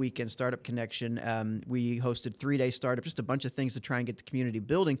Startup Weekend, Startup Connection. We hosted 3-day startup, just a bunch of things to try and get the community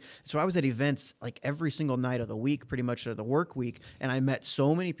building. So I was at events like every single night of the week, pretty much of the work week. And I met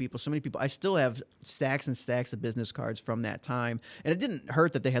so many people. I still have stacks and stacks of business cards from that time. And it didn't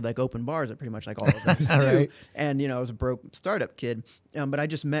hurt that they had like open bars at pretty much like all of them. Right. And, I was a broke startup kid. but I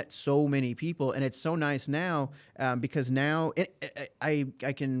just met so many people, and it's so nice now because now I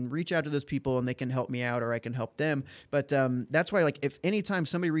can reach out to those people and they can help me out, or I can help them. But that's why, like, if anytime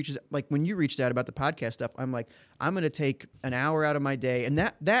somebody reaches, like when you reached out about the podcast stuff, I'm like, I'm going to take an hour out of my day, and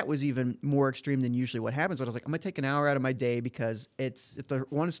that was even more extreme than usually what happens. But I was like, I'm going to take an hour out of my day because it's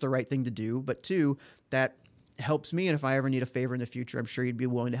the right thing to do, but two, that helps me, and if I ever need a favor in the future, I'm sure you'd be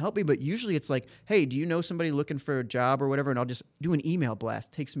willing to help me. But usually it's like, hey, do you know somebody looking for a job or whatever? And I'll just do an email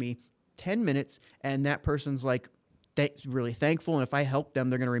blast. It takes me 10 minutes, and that person's like really thankful, and if I help them,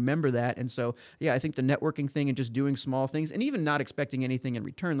 they're going to remember that. And so, yeah, I think the networking thing and just doing small things and even not expecting anything in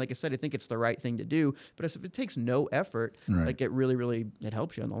return, like I said, I think it's the right thing to do. But if it takes no effort, like it really it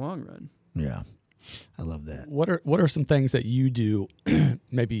helps you in the long run. Yeah, I love that. What are some things that you do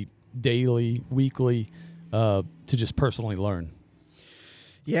maybe daily, weekly, to just personally learn?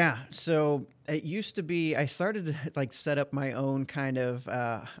 Yeah. So it used to be, I started to like set up my own kind of,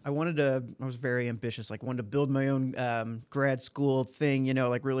 I was very ambitious, like wanted to build my own grad school thing,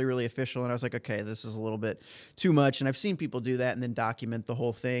 like really official. And I was like, okay, this is a little bit too much. And I've seen people do that and then document the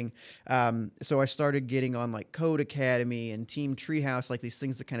whole thing. So I started getting on like Code Academy and Team Treehouse, like these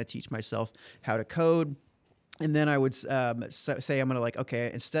things that kind of teach myself how to code. And then I would say I'm going to like,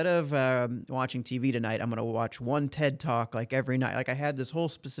 okay, instead of watching TV tonight, I'm going to watch one TED Talk like every night. Like I had this whole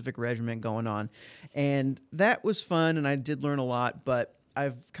specific regimen going on, and that was fun, and I did learn a lot, but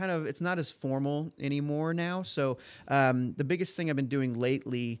it's not as formal anymore now. So the biggest thing I've been doing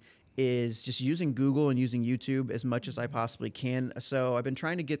lately is just using Google and using YouTube as much as I possibly can. So I've been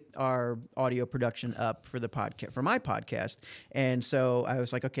trying to get our audio production up for my podcast. And so I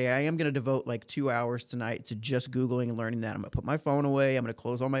was like, okay, I am going to devote like 2 hours tonight to just Googling and learning that. I'm going to put my phone away. I'm going to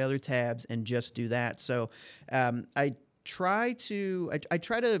close all my other tabs and just do that. So I try to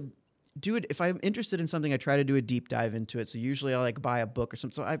do it. If I'm interested in something, I try to do a deep dive into it. So usually I like buy a book or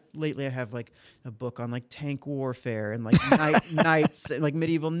something. So lately I have like a book on like tank warfare and like knights and like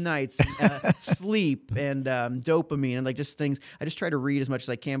medieval knights, sleep and dopamine and like just things. I just try to read as much as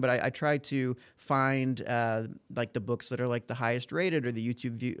I can, but I try to find like the books that are like the highest rated or the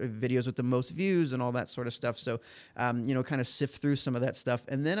YouTube videos with the most views and all that sort of stuff. So, kind of sift through some of that stuff.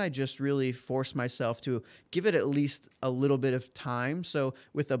 And then I just really force myself to give it at least a little bit of time. So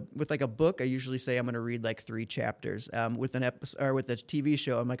with like a book, I usually say I'm going to read like 3 chapters. With an episode or with a TV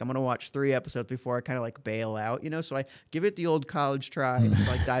show, I'm like, I'm going to watch 3 episodes before I kind of like bail out, So I give it the old college try and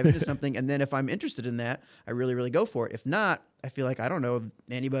like dive into something. And then if I'm interested in that, I really go for it. If not, I feel like I don't know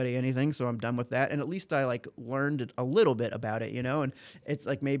anything, so I'm done with that. And at least I like learned a little bit about it, And it's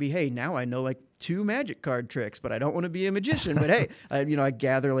like maybe, hey, now I know like 2 magic card tricks, but I don't want to be a magician. But hey, I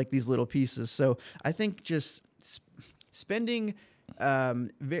gather like these little pieces. So I think just spending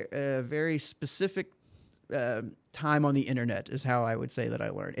very specific time on the internet is how I would say that I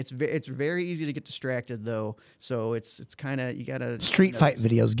learned. It's very easy to get distracted though, so it's kind of you gotta. Street fight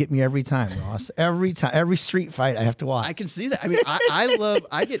videos get me every time, Ross. Every time, every street fight I have to watch. I can see that. I mean, I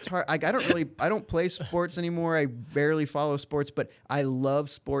don't play sports anymore. I barely follow sports, but I love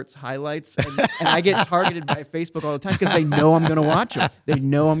sports highlights, and I get targeted by Facebook all the time because they know I'm going to watch them. They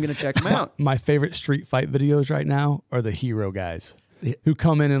know I'm going to check them out. My favorite street fight videos right now are the hero guys who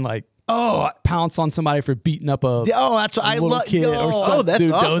come in and like, pounce on somebody for beating up that's what I love. Kid or something. That's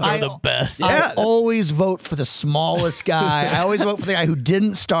Dude, awesome. Those are the best. Yeah. I always vote for the smallest guy. I always vote for the guy who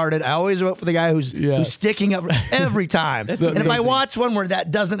didn't start it. I always vote for the guy who's sticking up every time. And if I watch one where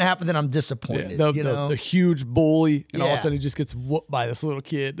that doesn't happen, then I'm disappointed. The huge bully, and all of a sudden he just gets whooped by this little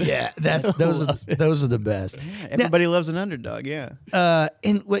kid. Yeah, those are the best. Yeah, everybody loves an underdog. Yeah.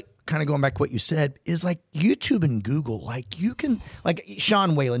 And what kind of going back to what you said is like YouTube and Google, like you can, like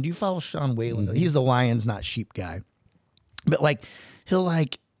Sean Whalen. Do you follow Sean Whalen? Mm-hmm. He's the lions, not sheep guy. But like,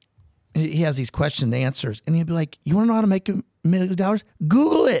 he has these question and answers, and he'll be like, you want to know how to make $1 million?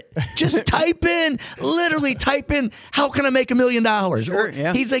 Google it. Just type in, how can I make $1 million? Sure,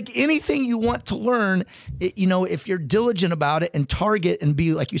 yeah. He's like, anything you want to learn, if you're diligent about it and target and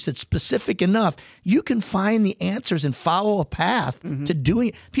be, like you said, specific enough, you can find the answers and follow a path to doing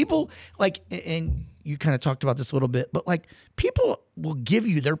it. People like, and you kind of talked about this a little bit, but like people will give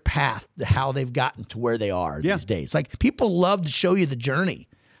you their path to how they've gotten to where they are these days. Like people love to show you the journey.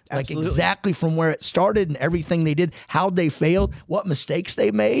 Like exactly from where it started and everything they did, how they failed, what mistakes they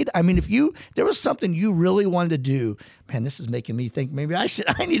made. I mean, if there was something you really wanted to do, man, this is making me think maybe I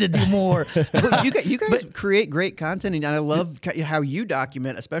need to do more. Well, you guys create great content, and I love how you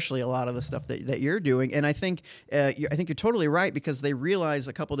document, especially a lot of the stuff that you're doing. And I think you're totally right, because they realize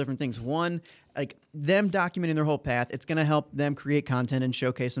a couple different things. One, like them documenting their whole path, it's going to help them create content and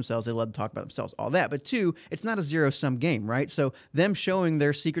showcase themselves. They love to talk about themselves, all that. But two, it's not a zero-sum game, right? So them showing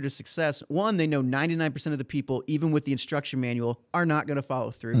their secret to success, one, they know 99% of the people, even with the instruction manual, are not going to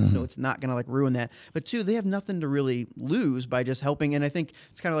follow through. So it's not going to like ruin that. But two, they have nothing to really lose by just helping. And I think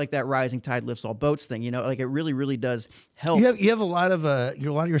it's kind of like that rising tide lifts all boats thing, like it really, really does help. You have a lot of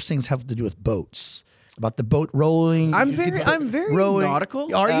your things have to do with boats. About the boat rolling. I'm very rowing.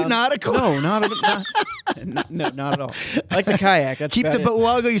 nautical. Are you nautical? No, not at all. I like the kayak. That's keep the boat. A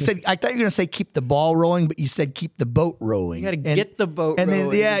while ago you said, I thought you were going to say keep the ball rolling, but you said keep the boat rolling. You got to get the boat and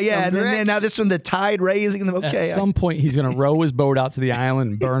rolling. And then now this one, the tide raising. Okay. At some point, he's going to row his boat out to the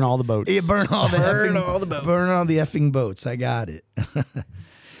island and burn all the boats. Yeah, burn all the effing boats. I got it.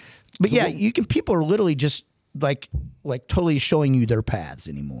 But yeah, people are literally just like totally showing you their paths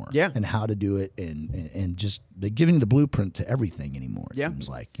anymore. Yeah. And how to do it, and just they're giving you the blueprint to everything anymore. It seems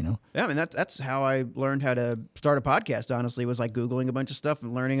like, Yeah, I mean that's how I learned how to start a podcast, honestly, was like Googling a bunch of stuff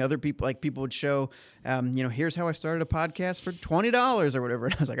and learning other people. Like people would show here's how I started a podcast for $20 or whatever.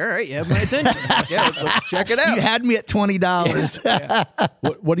 And I was like, all right, you have my attention. Let's check it out. You had me at $20. Yeah.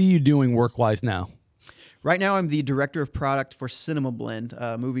 What are you doing work-wise now? Right now, I'm the director of product for Cinema Blend,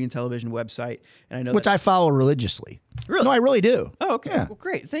 a movie and television website, and I know I follow religiously. Really? No, I really do. Oh, okay. Yeah. Well,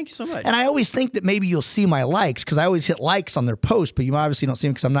 great. Thank you so much. And I always think that maybe you'll see my likes, because I always hit likes on their posts, but you obviously don't see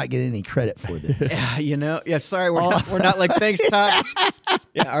them because I'm not getting any credit for them. Sorry, we're not like, thanks, Todd.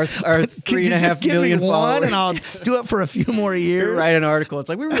 Yeah, our 3.5 million followers. And I'll do it for a few more years. Write an article. It's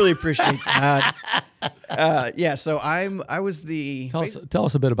like, we really appreciate Todd. So I was the... Tell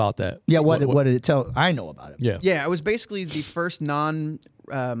us a bit about that. Yeah, what did it tell? I know about it. Yeah, I was basically the first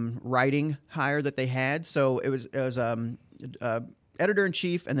writing hire that they had. So it was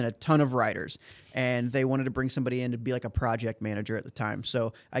editor-in-chief and then a ton of writers. And they wanted to bring somebody in to be like a project manager at the time.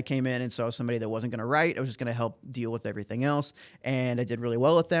 So I came in and saw somebody that wasn't going to write. I was just going to help deal with everything else. And I did really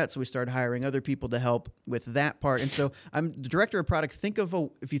well at that. So we started hiring other people to help with that part. And so I'm the director of product. If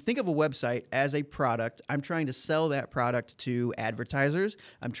you think of a website as a product, I'm trying to sell that product to advertisers.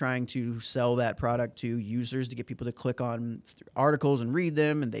 I'm trying to sell that product to users to get people to click on articles and read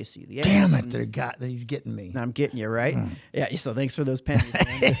them, and they see the ads. Damn it, he's getting me. I'm getting you, right? Yeah, so thanks for those pennies,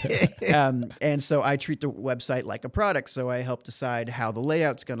 man. And so I treat the website like a product. So I help decide how the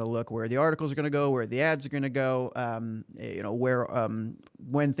layout's going to look, where the articles are going to go, where the ads are going to go,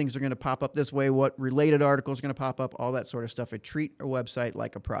 when things are going to pop up this way, what related articles are going to pop up, all that sort of stuff. I treat a website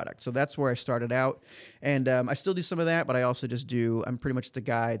like a product. So that's where I started out. And I still do some of that, but I also I'm pretty much the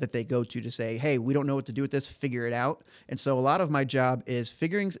guy that they go to say, hey, we don't know what to do with this, figure it out. And so a lot of my job is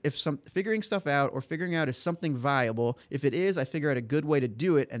figuring stuff out, or figuring out is something viable. If it is, I figure out a good way to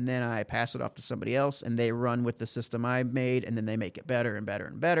do it, and then I pass it off to somebody else, and they run with the system I made, and then they make it better and better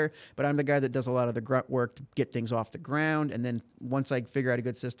and better. But I'm the guy that does a lot of the grunt work to get things off the ground, and then once I figure out a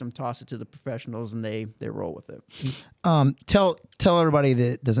good system, toss it to the professionals, and they roll with it. Tell everybody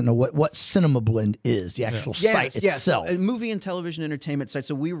that doesn't know what Cinema Blend is, the actual site itself. A movie and television entertainment site.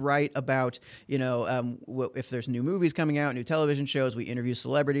 So we write about, if there's new movies coming out, new television shows, we interview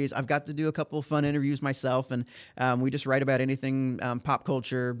celebrities. I've got to do a couple of fun interviews myself, and we just write about anything pop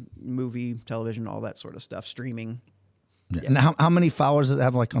culture, movie, television, all that sort of stuff, streaming. Yeah. And how many followers does it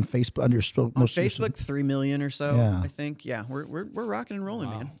have, like on Facebook? On Facebook, 3 million or so, I think. Yeah, we're rocking and rolling,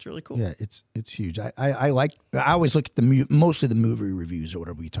 man. It's really cool. Yeah, it's huge. I always look at mostly the movie reviews or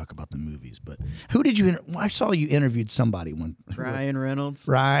whatever we talk about the movies. But who did you? I saw you interviewed somebody one. Ryan Reynolds.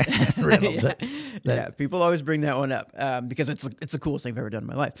 Ryan Reynolds. Yeah, people always bring that one up because it's the coolest thing I've ever done in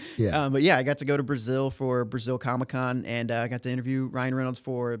my life. Yeah. But yeah, I got to go to Brazil for Brazil Comic-Con, and I got to interview Ryan Reynolds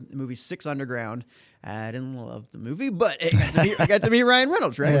for the movie Six Underground. I didn't love the movie, but I got to meet Ryan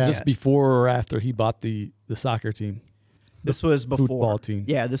Reynolds, right? Was this before or after he bought the soccer team? This was before. Football team.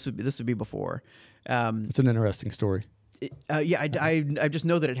 Yeah, this would be before. It's an interesting story. I just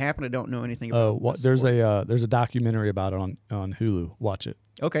know that it happened. I don't know anything about it. There's a documentary about it on Hulu. Watch it.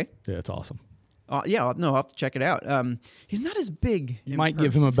 Okay. Yeah, it's awesome. I'll have to check it out. He's not as big. You might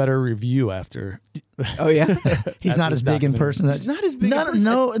give him a better review after. Oh yeah, he's not as big in person. He's not as big.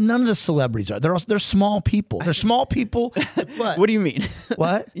 None of the celebrities are. They're small people. They're small people. What do you mean?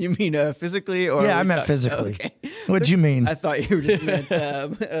 What you mean physically? Or I meant physically. Okay. What'd you mean? I thought you just meant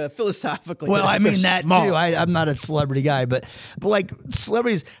philosophically. Well, I mean that small. Too. I'm not a celebrity guy, but like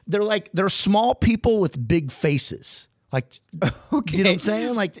celebrities, they're small people with big faces. Like, okay. You know what I'm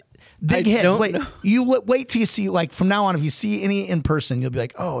saying? Like. Big head. don't Wait, know. you wait till you see, like, from now on, if you see any in person, you'll be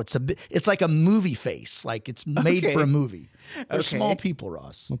like, oh, it's like a movie face. Like, it's made Okay. for a movie. They're Okay. small people,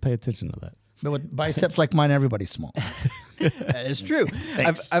 Ross. We'll pay attention to that. But with biceps like mine, everybody's small. That is true.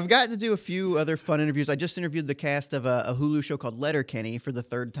 Thanks. I've gotten to do a few other fun interviews. I just interviewed the cast of a Hulu show called Letterkenny for the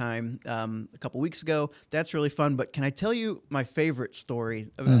third time a couple weeks ago. That's really fun. But can I tell you my favorite story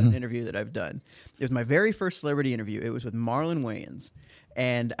about an interview that I've done? It was my very first celebrity interview. It was with Marlon Wayans.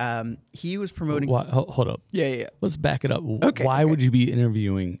 And he was promoting... Hold up. Yeah. Let's back it up. Okay, Why okay. would you be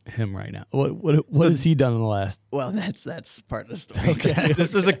interviewing him right now? What has he done in the last? Well, that's part of the story. Okay.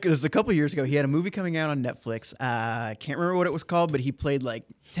 This was a couple years ago. He had a movie coming out on Netflix. I can't remember what it was called, but he played like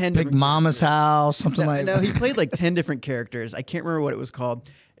 10 Big different Mama's characters. house, something like No, that. he played like 10 different characters. I can't remember what it was called.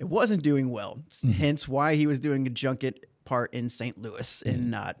 It wasn't doing well. Hence why he was doing a junket part in St. Louis and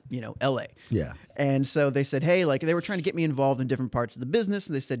not, LA. Yeah. And so they said, hey, like they were trying to get me involved in different parts of the business.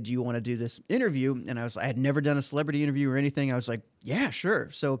 And they said, do you want to do this interview? And I had never done a celebrity interview or anything. I was like, yeah, sure.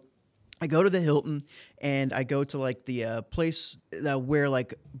 So I go to the Hilton and I go to like the place where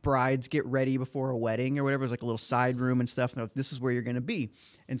like brides get ready before a wedding or whatever. It's like a little side room and stuff. And they're like, this is where you're going to be.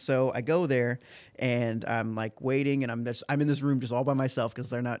 And so I go there and I'm like waiting and I'm in this room just all by myself because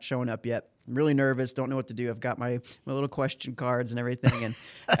they're not showing up yet. I'm really nervous. Don't know what to do. I've got my little question cards and everything.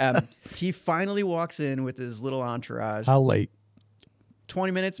 And he finally walks in with his little entourage. How late?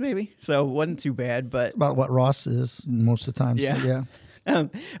 20 minutes maybe. So it wasn't too bad, but About what Ross is most of the time. Yeah. So, yeah.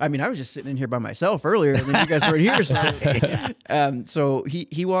 I mean, I was just sitting in here by myself earlier, and then you guys weren't here. So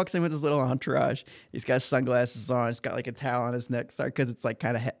he walks in with his little entourage. He's got sunglasses on. He's got like a towel on his neck, because it's like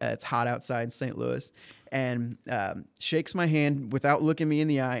kind of it's hot outside in St. Louis, and shakes my hand without looking me in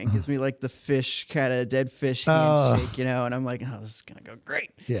the eye and gives me like the fish kind of dead fish handshake, And I'm like, oh, this is gonna go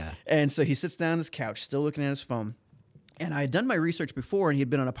great. Yeah. And so he sits down on this couch, still looking at his phone. And I had done my research before, and he had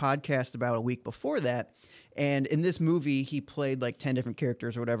been on a podcast about a week before that. And in this movie, he played like 10 different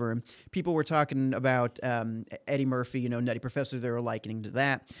characters or whatever. And people were talking about Eddie Murphy, Nutty Professor. They were likening to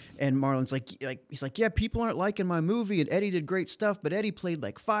that. And Marlon's he's like, yeah, people aren't liking my movie. And Eddie did great stuff, but Eddie played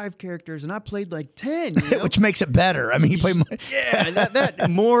like 5 characters, and I played like 10. Which makes it better. I mean, he played more. Yeah, that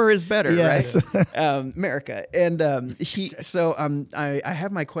more is better, Yes. right? America. And I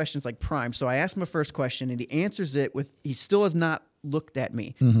have my questions like primed. So I asked him a first question, and he answers it with, he still has not looked at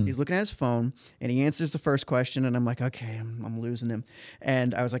me. He's looking at his phone, and he answers the first question, and I'm like, okay, I'm losing him.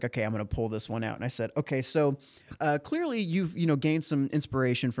 And I was like, okay, I'm going to pull this one out. And I said, okay, so clearly you've gained some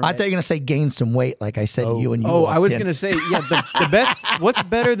inspiration from I thought you were going to say gain some weight, like I said to you and you. Oh, I was going to say, yeah, the best, what's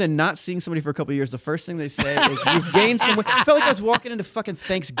better than not seeing somebody for a couple of years? The first thing they say is, you've gained some weight. I felt like I was walking into fucking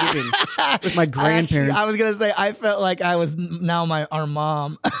Thanksgiving with my grandparents. I was going to say, I felt like I was now our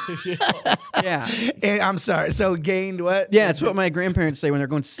mom. Yeah. And I'm sorry. So gained what? Yeah, it's what my grandparents say when they're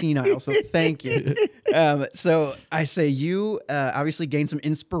going senile. So thank you. So I say you obviously gained some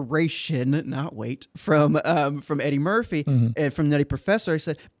inspiration, not weight, from Eddie Murphy and from Nutty Professor. I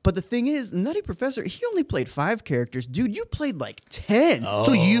said, but the thing is, Nutty Professor, he only played 5 characters. Dude, you played like 10. Oh,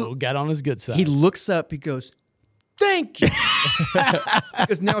 So you got on his good side. He looks up. He goes, thank you.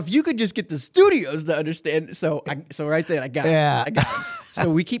 Because now if you could just get the studios to understand. So right then I got Yeah. him. I got him. So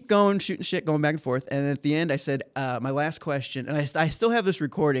we keep going, shooting shit, going back and forth. And at the end, I said, my last question, and I still have this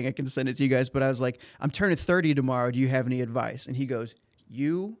recording. I can send it to you guys. But I was like, I'm turning 30 tomorrow. Do you have any advice? And he goes,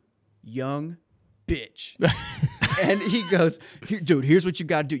 you young bitch. And he goes, dude, here's what you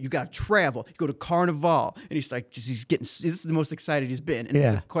got to do. You got to travel. You go to Carnival. And he's like, he's getting, this is the most excited he's been. And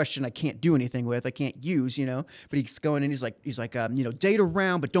Yeah. it's a question I can't do anything with. I can't use, But he's going and he's like, date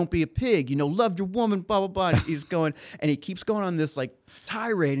around, but don't be a pig. Love your woman, blah, blah, blah. And he's going, and he keeps going on this like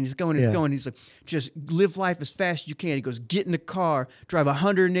tirade, and he's going and going. He's like, just live life as fast as you can. He goes, get in the car, drive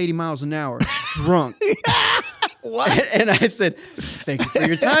 180 miles an hour, drunk. What? And I said, thank you for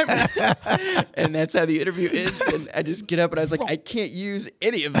your time. And that's how the interview ends. And I just get up and I was like, I can't use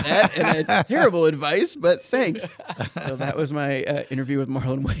any of that. And it's terrible advice, but thanks. So that was my interview with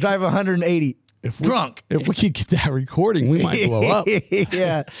Marlon Wayans. Drive 180. Drunk. If we could get that recording, we might blow up.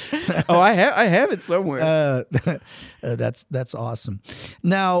 Yeah. Oh, I have it somewhere. That's awesome.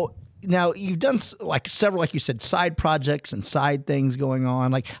 Now you've done several, like you said, side projects and side things going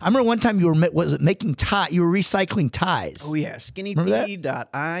on. Like I remember one time you were making tie. You were recycling ties. Oh yeah,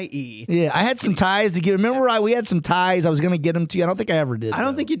 skinnytea.ie. Yeah, I had some ties to give. Remember, we had some ties. I was going to get them to you. I don't think I ever did. I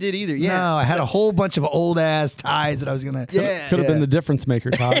don't think you did either. Yeah. No, I had a whole bunch of old ass ties that I was going to. Yeah. Could have been the difference maker,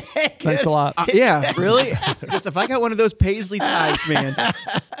 Todd. Thanks a lot. Yeah, really? Just if I got one of those paisley ties, man.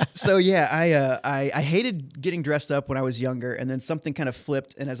 So yeah, I hated getting dressed up when I was younger, and then something kind of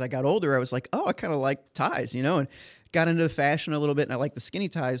flipped. And as I got older, I was like, oh, I kind of like ties, and got into the fashion a little bit, and I like the skinny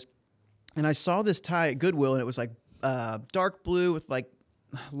ties. and I saw this tie at Goodwill, and it was like dark blue with like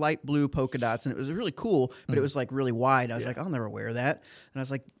light blue polka dots, and it was really cool, but it was like really wide. I was like, I'll never wear that. And I was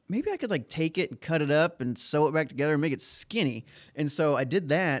like, maybe I could like take it and cut it up and sew it back together and make it skinny. And so I did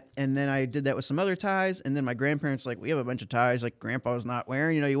that, and then I did that with some other ties, and then my grandparents were like, we have a bunch of ties like Grandpa's not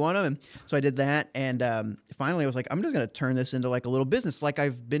wearing, you want them? And so I did that, and finally I was like, I'm just going to turn this into like a little business like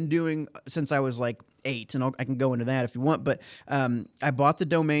I've been doing since I was like 8, and I can go into that if you want, but I bought the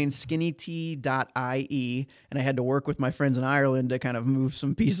domain skinnyt.ie, and I had to work with my friends in Ireland to kind of move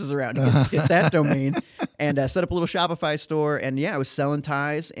some pieces around to get that domain, and set up a little Shopify store, and I was selling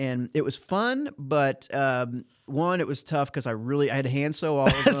ties, and it was fun, but one, it was tough because I had to hand sew all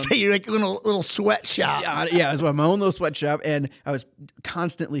of them. So you're like a little sweatshop. Yeah, it was my own little sweatshop, and I was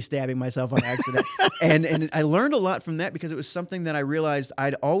constantly stabbing myself on accident. and I learned a lot from that because it was something that I realized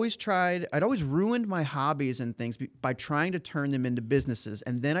I'd always ruined my hobbies and things by trying to turn them into businesses,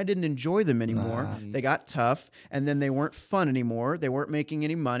 and then I didn't enjoy them anymore. They got tough, and then they weren't fun anymore. They weren't making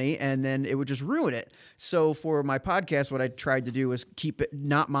any money, and then it would just ruin it. So for my podcast, what I tried to do was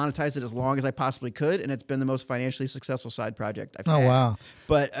not monetize it as long as I possibly could, and it's been the most financially successful side project I've had. Oh, wow.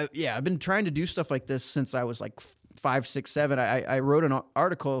 But I've been trying to do stuff like this since I was like 5, 6, 7. I wrote an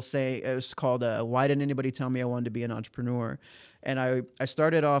article saying it was called "Why Didn't Anybody Tell Me I Wanted to Be an Entrepreneur?" And I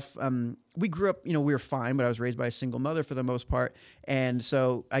started off. We grew up, we were fine, but I was raised by a single mother for the most part, and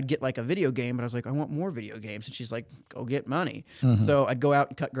so I'd get like a video game, but I was like, I want more video games, and she's like, go get money. So I'd go out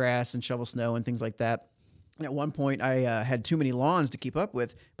and cut grass and shovel snow and things like that. And at one point, I had too many lawns to keep up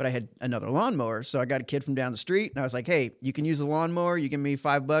with, but I had another lawnmower. So I got a kid from down the street, and I was like, hey, you can use the lawnmower. You give me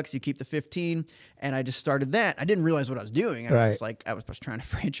 $5, you keep the 15. And I just started that. I didn't realize what I was doing. I was like, I was just trying to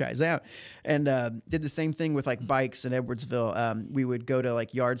franchise out, and did the same thing with like bikes in Edwardsville. We would go to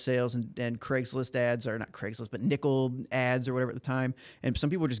like yard sales and Craigslist ads, or not Craigslist, but nickel ads or whatever at the time. And some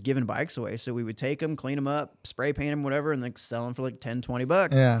people were just giving bikes away. So we would take them, clean them up, spray paint them, whatever, and like sell them for like $10,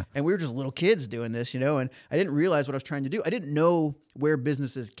 $20. Yeah. And we were just little kids doing this, and I didn't realize what I was trying to do. I didn't know where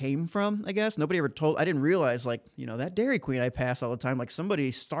businesses came from, I guess. Nobody ever told. I didn't realize, like, that Dairy Queen I pass all the time, like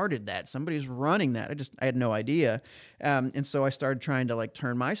somebody started that. Somebody's running that. I had no idea. And so I started trying to like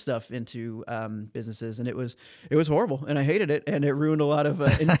turn my stuff into businesses, and it was horrible, and I hated it, and it ruined a lot of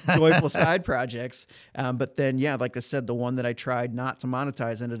joyful side projects. But then, like I said, the one that I tried not to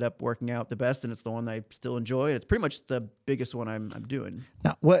monetize ended up working out the best, and it's the one I still enjoy. And it's pretty much the biggest one I'm doing.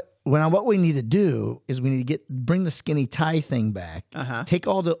 Now, what we need to do is we need to bring the skinny tie thing back. Take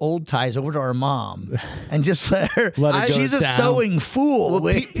all the old ties over to our mom and just let her. She's a sewing fool.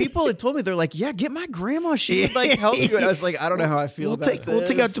 Well, people had told me, they're like, yeah, get my grandma. She would like help you. And I was like, I don't know how I feel about this. We'll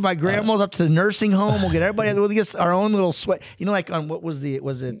take out to my grandma's, up to the nursing home. We'll get everybody. We'll get our own little sweat. Like on was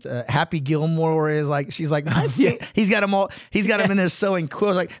it Happy Gilmore, where she's like, he's got them all. He's got them in there sewing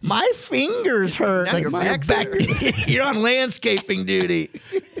quills. Like, my fingers hurt. Now like, your back's you're on landscaping duty.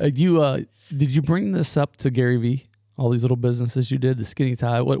 Did you bring this up to Gary Vee? All these little businesses you did, the skinny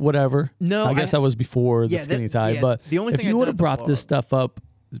tie, whatever. No, I guess that was before the skinny tie. But the only if you would have brought this stuff up,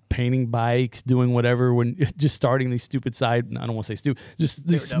 painting bikes, doing whatever, when just starting these stupid side, I don't want to say stupid, just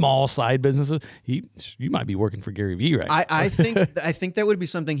these small side businesses, you might be working for Gary Vee right now. I think that would be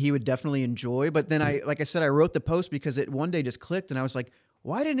something he would definitely enjoy. But then like I said, I wrote the post because it one day just clicked, and I was like,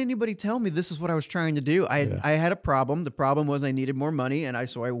 why didn't anybody tell me this is what I was trying to do? I had a problem. The problem was I needed more money, and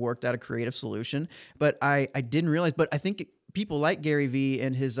so I worked out a creative solution. But I didn't realize. But I think people like Gary Vee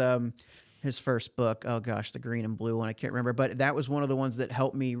and his first book. Oh gosh, the green and blue one. I can't remember, but that was one of the ones that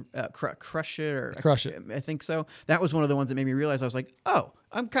helped me crush it. I think so. That was one of the ones that made me realize I was like, oh,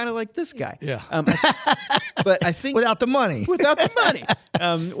 I'm kind of like this guy. Yeah. But I think without the money,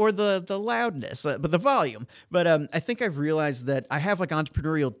 or the loudness, but the volume. But I think I've realized that I have like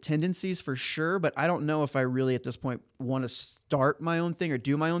entrepreneurial tendencies for sure, but I don't know if I really at this point want to start my own thing or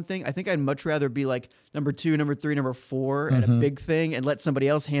do my own thing. I think I'd much rather be like number 2, number 3, number 4 at a big thing and let somebody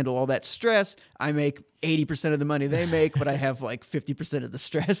else handle all that stress. I make 80% of the money they make, but I have like 50% of the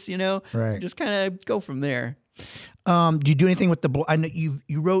stress, Right. Just kind of go from there. Do you do anything with I know you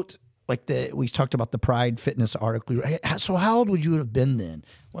wrote we talked about the Pride Fitness article. So how old would you have been then?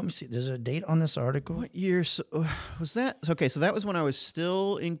 Let me see. There's a date on this article. What year was that? Okay, so that was when I was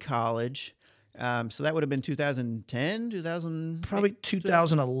still in college. So that would have been 2010, 2000, probably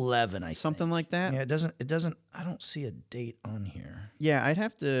 2011. I think. Something like that. Yeah, it doesn't. I don't see a date on here. Yeah, I'd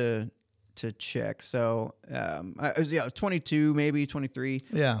have to check. So I was 22, maybe 23.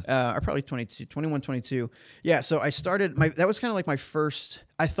 Yeah. Or probably 22, 21, 22. Yeah. So I started that was kind of like my first.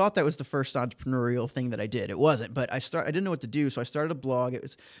 I thought that was the first entrepreneurial thing that I did. It wasn't, but I didn't know what to do, so I started a blog. It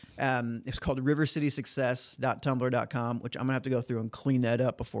was called rivercitysuccess.tumblr.com, which I'm gonna have to go through and clean that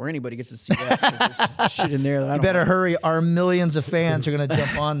up before anybody gets to see that. 'Cause there's shit in there that I don't better want. hurry. Our millions of fans are going to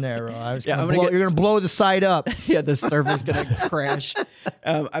jump on there. You're going to blow the site up. Yeah, the server's going to crash.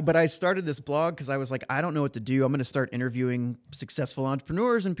 But I started this blog because I was like, I don't know what to do. I'm going to start interviewing successful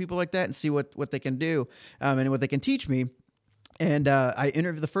entrepreneurs and people like that and see what they can do and what they can teach me. And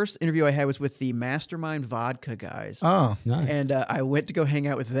the first interview I had was with the Mastermind Vodka guys. Oh, nice. And I went to go hang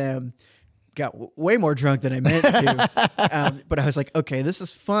out with them. Got way more drunk than I meant to. But I was like, okay, this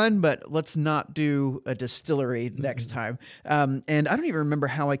is fun, but let's not do a distillery next time. And I don't even remember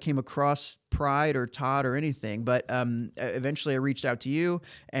how I came across Pride or Todd or anything, but eventually I reached out to you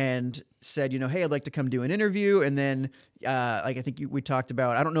and said, hey, I'd like to come do an interview. And then I think we talked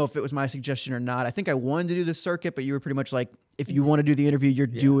about, I don't know if it was my suggestion or not. I think I wanted to do the circuit, but you were pretty much like, if you want to do the interview, you're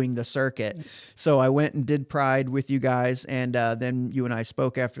doing the circuit. So I went and did Pride with you guys, and then you and I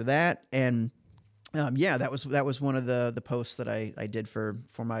spoke after that. And that was one of the posts that I did for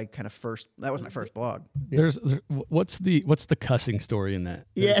my kind of first. That was my first blog. What's the cussing story in that?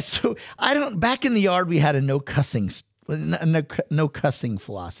 yeah. So back in the yard, we had a no cussing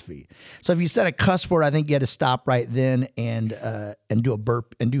philosophy. So if you said a cuss word, I think you had to stop right then and do a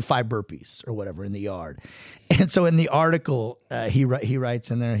burp and do 5 burpees or whatever in the yard. And so in the article, he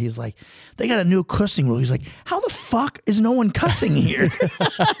writes in there, he's like, they got a new cussing rule. He's like, how the fuck is no one cussing here?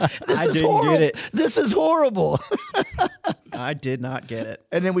 I didn't get it. This is horrible. I did not get it.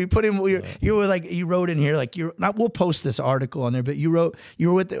 And then we put him. You wrote in here like we'll post this article on there, but you were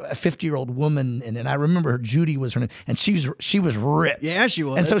with a 50-year-old woman, and then I remember Judy was her name, and she was ripped. Yeah, she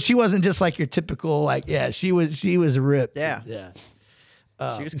was. And so she wasn't just like your typical she was ripped. Yeah. She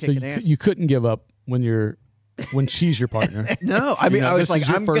was So kicking ass. you couldn't give up when she's your partner. No, I mean, I was this like, is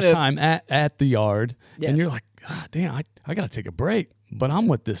your I'm first gonna. time at the yard, Yes. and you're like, God damn, I got to take a break. But I'm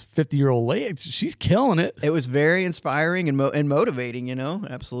with this 50-year-old lady. She's killing it. It was very inspiring and motivating,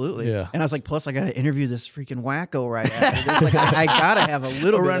 Absolutely. Yeah. And I was like, plus I got to interview this freaking wacko right after this. Like, I got to have a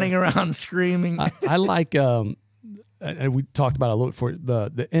little bit running around screaming. I like and we talked about it a little for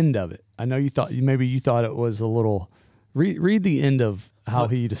the end of it. I know you thought it was a little. Read the end of how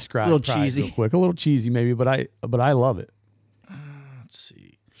he described a little Pride cheesy. real quick. A little cheesy maybe, but I love it. Let's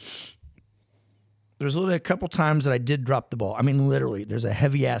see. There's literally a couple times that I did drop the ball. I mean, literally, there's a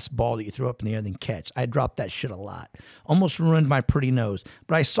heavy ass ball that you throw up in the air and then catch. I dropped that shit a lot. Almost ruined my pretty nose.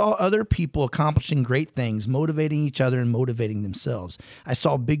 But I saw other people accomplishing great things, motivating each other and motivating themselves. I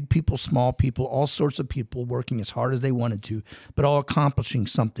saw big people, small people, all sorts of people working as hard as they wanted to, but all accomplishing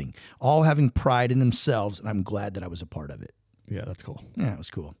something, all having pride in themselves. And I'm glad that I was a part of it. Yeah, that's cool. Yeah, it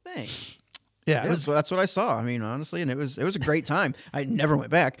was cool. Thanks. Yeah, That's what I saw. I mean, honestly, and it was a great time. I never went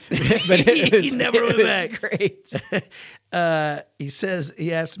back, but it was great.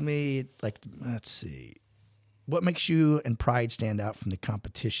 He asked me, like, let's see, what makes you and Pride stand out from the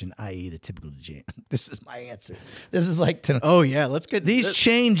competition, i.e. the typical gym? This is my answer. This is like, Oh yeah, let's get these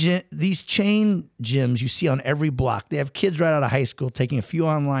chain gyms you see on every block. They have kids right out of high school taking a few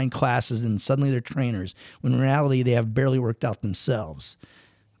online classes and suddenly they're trainers, when in reality they have barely worked out themselves.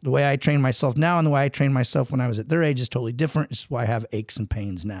 The way I train myself now and the way I trained myself when I was at their age is totally different. This is why I have aches and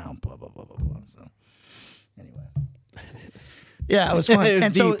pains now. Blah, blah, blah, blah, blah. So, anyway. Yeah, it was fun. It was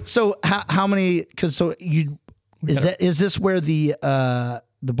and so how many, because so you, is this where the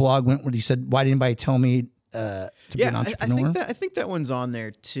blog went where you said, why didn't anybody tell me to be an entrepreneur? I think that one's on there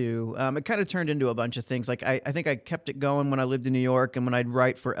too. It kind of turned into a bunch of things. Like I think I kept it going when I lived in New York and when I'd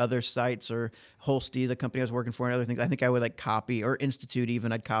write for other sites or Holsty, the company I was working for, and other things. I think I would like copy, or Institute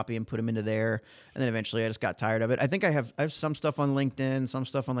even, I'd copy and put them into there. And then eventually I just got tired of it. I think I have some stuff on LinkedIn, some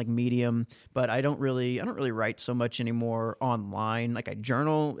stuff on like Medium, but I don't really write so much anymore online. Like I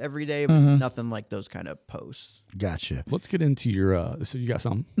journal every day, but nothing like those kind of posts. Gotcha. Let's get into your. So you got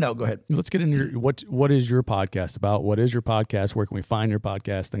something? No, go ahead. Let's get into your what is your podcast about? What is your podcast? Where can we find your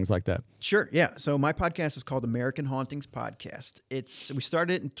podcast? Things like that. Sure. Yeah. So my podcast is called American Hauntings Podcast. We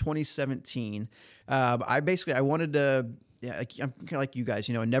started it in 2017. I wanted to. Yeah, I'm kind of like you guys,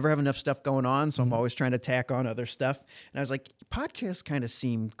 I never have enough stuff going on, so I'm always trying to tack on other stuff. And I was like, podcasts kind of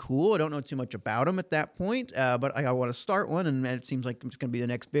seem cool. I don't know too much about them at that point, but I want to start one, and it seems like it's going to be the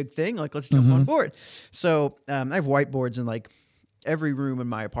next big thing. Like, let's jump on board. So I have whiteboards in like every room in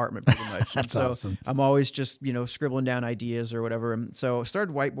my apartment pretty much. That's so awesome. I'm always just, scribbling down ideas or whatever. And so I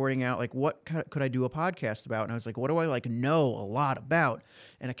started whiteboarding out like what could I do a podcast about? And I was like, what do I like know a lot about?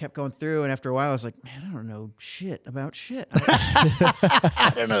 And I kept going through, and after a while I was like, man, I don't know shit about shit.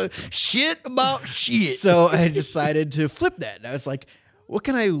 I don't know shit about shit. So I decided to flip that. And I was like, what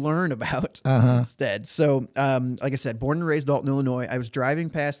can I learn about instead? So, like I said, born and raised Alton, Illinois. I was driving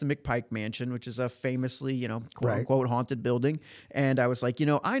past the McPike Mansion, which is a famously, quote unquote haunted building. And I was like,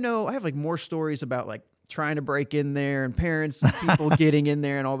 I have like more stories about like trying to break in there and parents and people getting in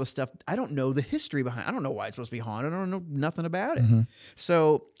there and all this stuff. I don't know the history behind. I don't know why it's supposed to be haunted. I don't know nothing about it.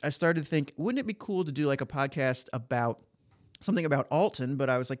 So I started to think, wouldn't it be cool to do like a podcast about something about Alton? But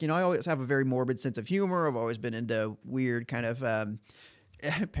I was like, I always have a very morbid sense of humor. I've always been into weird kind of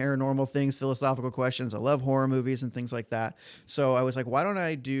paranormal things, philosophical questions. I love horror movies and things like that. So I was like, why don't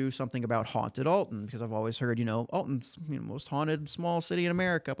I do something about haunted Alton? Because I've always heard, Alton's most haunted small city in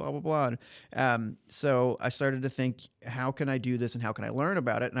America, blah, blah, blah. So I started to think, how can I do this and how can I learn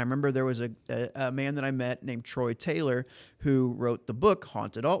about it? And I remember there was a man that I met named Troy Taylor who wrote the book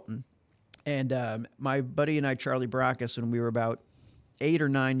Haunted Alton. And my buddy and I, Charlie Brackus, when we were about 8 or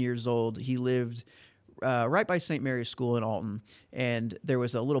 9 years old, he lived right by St. Mary's School in Alton, and there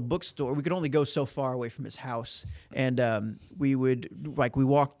was a little bookstore. We could only go so far away from his house, and we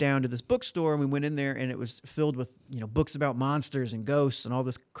walked down to this bookstore, and we went in there, and it was filled with books about monsters and ghosts and all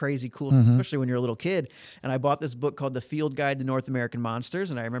this crazy cool stuff, especially when you're a little kid. And I bought this book called The Field Guide to North American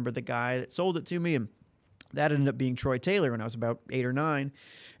Monsters, and I remember the guy that sold it to me, and that ended up being Troy Taylor when I was about 8 or 9,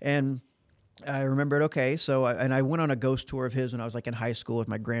 and I remembered, okay, so I went on a ghost tour of his when I was like in high school with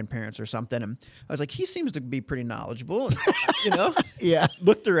my grandparents or something, and I was like, he seems to be pretty knowledgeable, and, Yeah.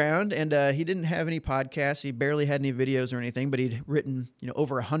 Looked around, and he didn't have any podcasts, he barely had any videos or anything, but he'd written,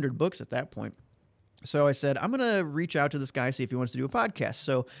 over 100 books at that point. So I said, I'm going to reach out to this guy, see if he wants to do a podcast.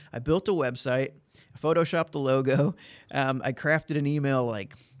 So I built a website, photoshopped the logo, I crafted an email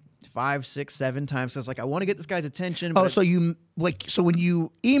like 5, 6, 7 times. So I was like, I want to get this guy's attention. So when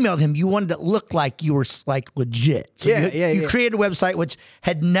you emailed him, you wanted it to look like you were like legit. So you created a website which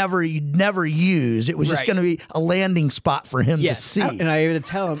you'd never used. It was just going to be a landing spot for him to see. And I had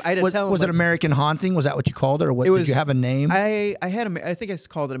to tell him. Was it American Haunting? Was that what you called it, or what? Did you have a name? I think I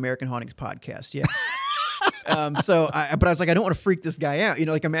called it American Hauntings Podcast. Yeah. But I was like, I don't want to freak this guy out.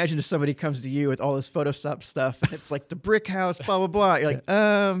 Like imagine if somebody comes to you with all this Photoshop stuff and it's like the brick house, blah, blah, blah. You're like,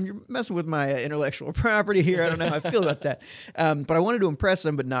 you're messing with my intellectual property here. I don't know how I feel about that. But I wanted to impress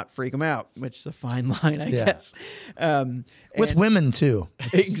him, but not freak him out, which is a fine line, I guess. With women too.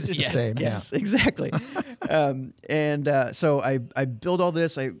 Yes, exactly. So I built all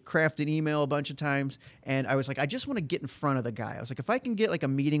this. I crafted an email a bunch of times, and I was like, I just want to get in front of the guy. I was like, if I can get like a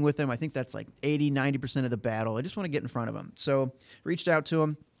meeting with him, I think that's like 80-90% of the battle. I just want to get in front of him. So reached out to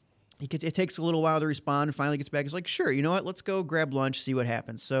him. It takes a little while to respond, and finally gets back. He's like, sure, you know what? Let's go grab lunch, see what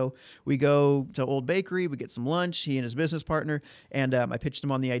happens. So we go to Old Bakery. We get some lunch, he and his business partner, and I pitched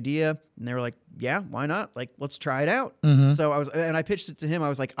him on the idea, and they were like, yeah, why not? Like, let's try it out. So I pitched it to him. I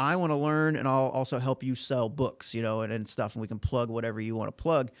was like, I want to learn, and I'll also help you sell books, and stuff, and we can plug whatever you want to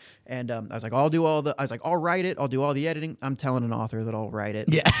plug. And I was like, I'll write it. I'll do all the editing. I'm telling an author that I'll write it.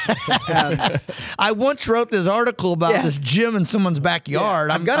 Yeah. I once wrote this article about this gym in someone's backyard.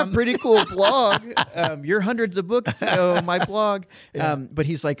 I've got a pretty cool blog. Your hundreds of books, my blog. But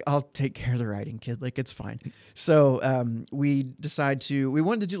he's like, I'll take care of the writing, kid. Like, it's fine. So we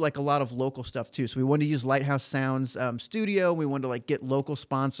wanted to do like a lot of local stuff too. So we wanted to use Lighthouse Sounds studio. We wanted to like get local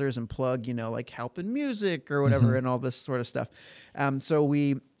sponsors and plug, like Help in Music or whatever and all this sort of stuff. So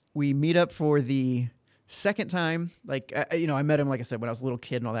we meet up for the second time. Like, I met him, like I said, when I was a little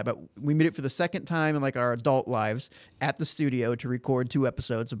kid and all that, but we meet up for the second time in like our adult lives at the studio to record 2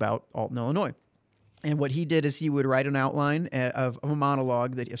 episodes about Alton, Illinois. And what he did is he would write an outline of a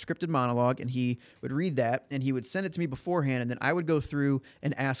monologue, a scripted monologue, and he would read that, and he would send it to me beforehand, and then I would go through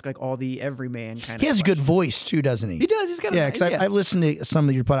and ask like all the everyman kind of. He has a good voice too, doesn't he? He does. He's got because I've listened to some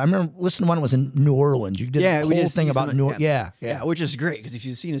of your podcasts. I remember listening to one that was in New Orleans. You did the whole thing about New Orleans. Yeah, which is great because if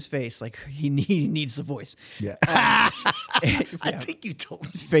you've seen his face, like he needs the voice. Yeah. I think you told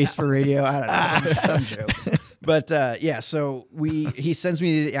me face for radio. I don't know, some joke. But so he sends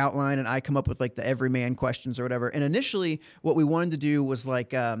me the outline, and I come up with like the everyman questions or whatever. And initially, what we wanted to do was like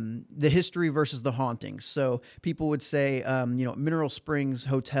the history versus the hauntings. So people would say, Mineral Springs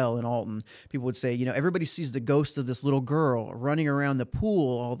Hotel in Alton. People would say, everybody sees the ghost of this little girl running around the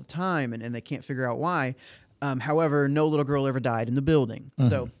pool all the time, and they can't figure out why. However, no little girl ever died in the building.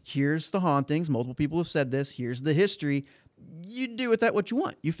 So here's the hauntings. Multiple people have said this. Here's the history. You do with that what you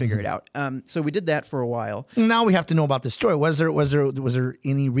want. You figure it out. So we did that for a while. Now we have to know about the story. Was there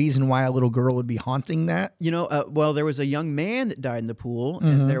any reason why a little girl would be haunting that? Well, there was a young man that died in the pool,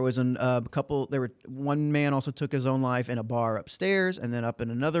 and there was one man also took his own life in a bar upstairs, and then up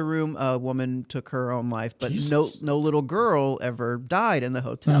in another room, a woman took her own life, but no little girl ever died in the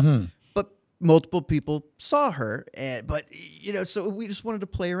hotel. multiple people saw her, but so we just wanted to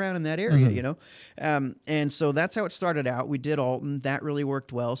play around in that area, and so that's how it started out. We did Alton, that really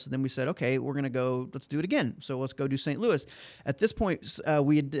worked well. So then we said, okay, let's do it again. So let's go do St. Louis. At this point,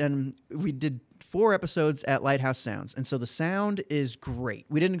 we did 4 episodes at Lighthouse Sounds, and so the sound is great.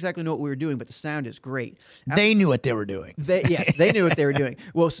 We didn't exactly know what we were doing, but the sound is great. They knew what they were doing. They knew what they were doing.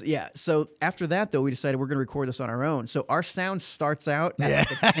 Well, so after that, though, we decided we're going to record this on our own. So our sound starts out at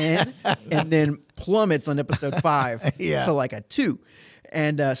like a 10 and then plummets on episode 5 to like a 2.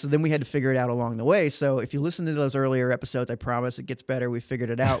 And so then we had to figure it out along the way. So if you listen to those earlier episodes, I promise it gets better. We figured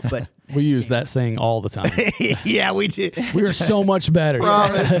it out. But we use that saying all the time. Yeah, we did. We are so much better.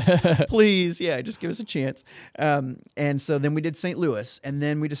 Promise. Please. Yeah, just give us a chance. And so then we did St. Louis. And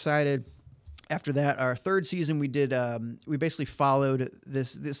then we decided after that, our 3rd season, we did. We basically followed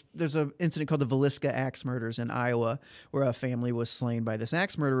this. There's an incident called the Villisca Axe Murders in Iowa, where a family was slain by this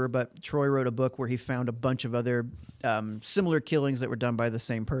axe murderer. But Troy wrote a book where he found a bunch of other similar killings that were done by the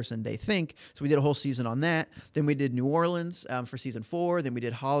same person, they think. So we did a whole season on that. Then we did New Orleans for season 4. Then we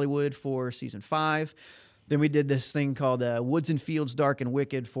did Hollywood for season 5. Then we did this thing called Woods and Fields, Dark and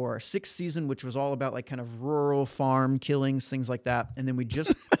Wicked for our 6th season, which was all about like kind of rural farm killings, things like that. And then we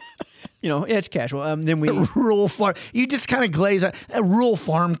just... it's casual. Then we rural farm. You just kind of glaze out rural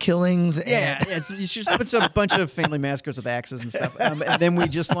farm killings. It's just a bunch of family massacres with axes and stuff. And then we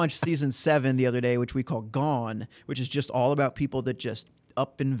just launched season 7 the other day, which we call Gone, which is just all about people that just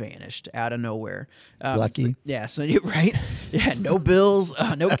up and vanished out of nowhere. Lucky. So right? Yeah, no bills,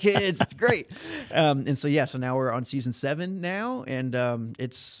 no kids. It's great. So now we're on season 7 now, and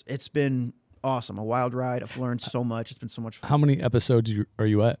it's been awesome. A wild ride. I've learned so much. It's been so much fun. How many episodes are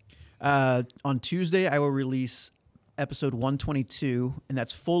you at? On Tuesday, I will release episode 122, and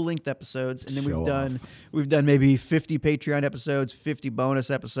that's full-length episodes. And then we've done maybe 50 Patreon episodes, 50 bonus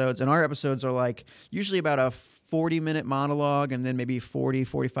episodes, and our episodes are like usually about a 40-minute monologue and then maybe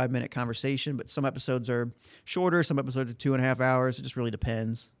 45-minute conversation. But some episodes are shorter, some episodes are 2.5 hours. It just really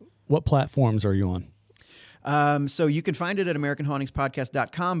depends. What platforms are you on? So you can find it at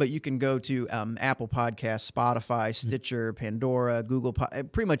AmericanHauntingsPodcast.com, but you can go to Apple Podcasts, Spotify, Stitcher, Pandora, Google,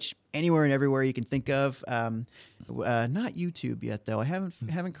 pretty much anywhere and everywhere you can think of. Not YouTube yet, though. I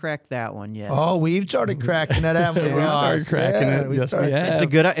haven't cracked that one yet. Oh, we've started cracking that out. We started cracking it. It's a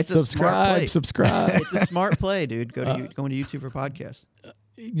good. It's a smart play. Subscribe. It's a smart play, dude. Going to YouTube for podcasts.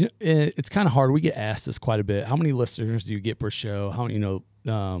 It's kind of hard. We get asked this quite a bit. How many listeners do you get per show?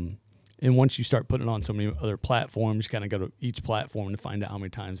 And once you start putting it on so many other platforms, you kind of go to each platform to find out how many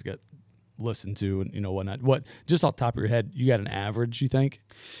times it got listened to and whatnot. What, just off the top of your head, you got an average, you think?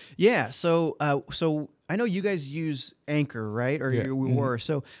 Yeah. So I know you guys use Anchor, right? Or we were.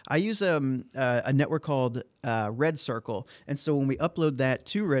 So I use a network called Red Circle, and so when we upload that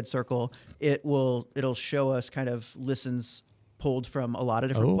to Red Circle, it'll show us kind of listens pulled from a lot of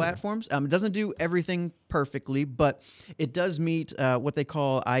different platforms. It doesn't do everything perfectly, but it does meet what they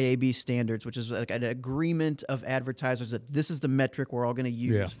call IAB standards, which is like an agreement of advertisers that this is the metric we're all going to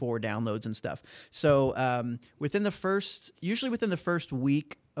use for downloads and stuff. So within the first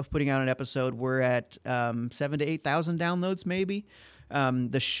week of putting out an episode, we're at 7,000 to 8,000 downloads, maybe.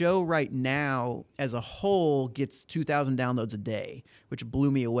 The show right now as a whole gets 2,000 downloads a day, which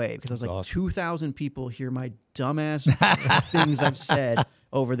blew me away because I was like, awesome. 2,000 people hear my dumbass things I've said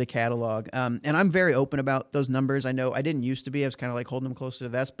over the catalog. And I'm very open about those numbers. I know I didn't used to be. I was kind of like holding them close to the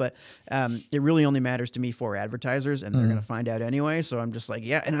vest, but it really only matters to me for advertisers, and they're going to find out anyway. So I'm just like,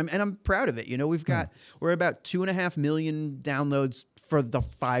 yeah, and I'm proud of it. We're about 2.5 million downloads for the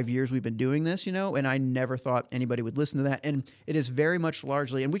 5 years we've been doing this, and I never thought anybody would listen to that. And it is very much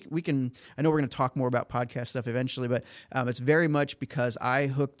largely, and we can, I know we're going to talk more about podcast stuff eventually, but it's very much because I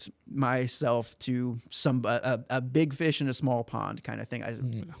hooked myself to a big fish in a small pond kind of thing.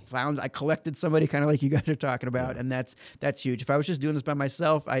 I collected somebody kind of like you guys are talking about, and that's huge. If I was just doing this by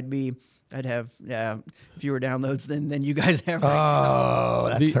myself, I'd have fewer downloads than you guys have right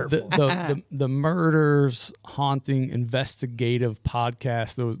now. That's hurtful. The murders, haunting, investigative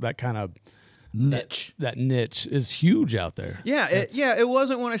podcast, that kind of niche. That niche is huge out there. Yeah, it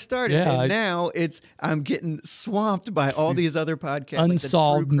wasn't when I started. Yeah, and now I'm getting swamped by all these other podcasts.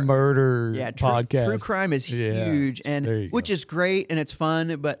 Unsolved murder podcast. True crime is huge, and which is great and it's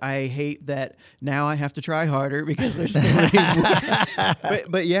fun, but I hate that now I have to try harder because there's so many.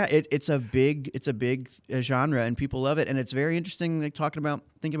 but yeah, it's a big genre and people love it, and it's very interesting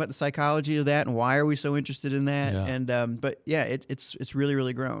thinking about the psychology of that and why are we so interested in that. And but yeah, it's really,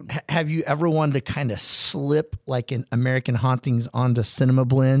 really grown. Have you ever wanted wanted to kind of slip like an American Hauntings onto Cinema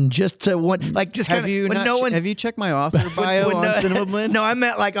Blend just to have you checked my author bio on Cinema Blend? No, I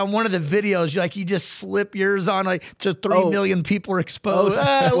meant like on one of the videos, you just slip yours on like to 3 million people are exposed.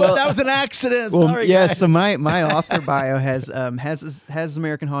 Well, that was an accident. Well, sorry, yeah. guys. So my author bio has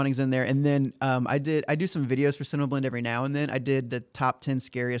American Hauntings in there, and then I do some videos for Cinema Blend every now and then. I did the top 10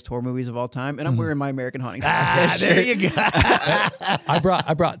 scariest horror movies of all time, and I'm wearing my American Hauntings. There you go. I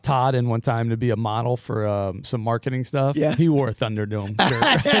brought Todd in one time to be a model for some marketing stuff. Yeah. He wore a Thunderdome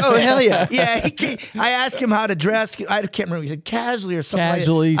shirt. Oh, hell yeah. Yeah, I asked him how to dress. I can't remember. He said casually or something.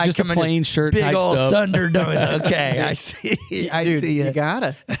 Casually, like just a plain shirt big type old stuff. Thunderdome. Okay, I see. Dude, see you it.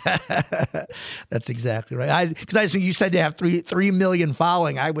 gotta. That's exactly right. Because you said they have 3 million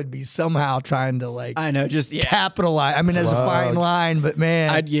following. I would be somehow trying to I know, just capitalize. I mean, there's a fine line, but man,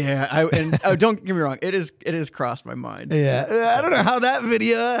 don't get me wrong. It is crossed my mind. yeah, I don't know how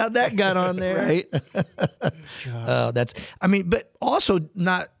that got on there. Right? But also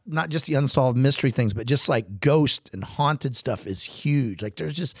not just the unsolved mystery things, but just like ghost and haunted stuff is huge. Like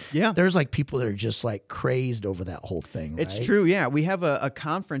there's like people that are just like crazed over that whole thing. It's right? true. Yeah, we have a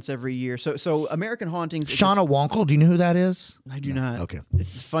conference every year. So American Hauntings. Shauna Wonkel, do you know who that is? I do not. Okay,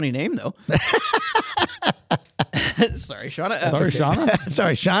 it's a funny name though. Sorry, Shauna. Shauna.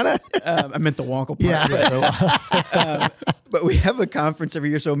 Sorry, Shauna. I meant the Wonkel part. Yeah. But we have a conference every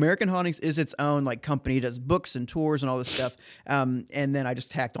year. So American Hauntings is its own like company. It does books and tours and all this stuff. And then I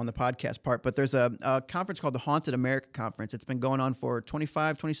just tacked on the podcast part. But there's a conference called the Haunted America Conference. It's been going on for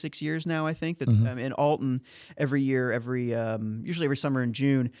 25, 26 years now, I think. That's in Alton every year, usually every summer in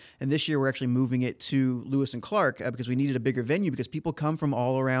June. And this year we're actually moving it to Lewis and Clark because we needed a bigger venue because people come from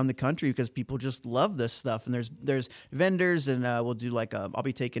all around the country because people just love this stuff. And there's vendors and we'll do I'll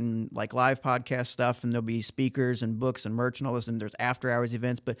be taking like live podcast stuff and there'll be speakers and books and merch and all this, and there's after hours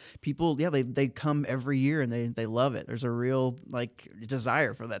events, but people, they come every year and they love it. There's a real like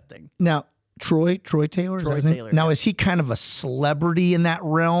desire for that thing. Now, Troy Taylor. Now, is he kind of a celebrity in that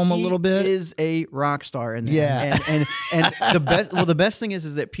realm a little bit? He is a rock star in there. Yeah. And the best thing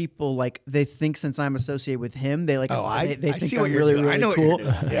is that people they think since I'm associated with him, they think I'm really, really cool.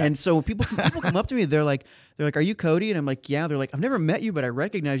 Yeah. And so people come up to me, they're like, are you Cody? And I'm like, yeah. They're like, I've never met you, but I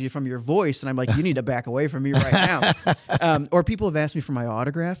recognize you from your voice. And I'm like, you need to back away from me right now. Or people have asked me for my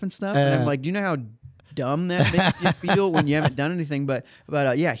autograph and stuff. And I'm like, do you know how dumb that makes you feel when you haven't done anything? But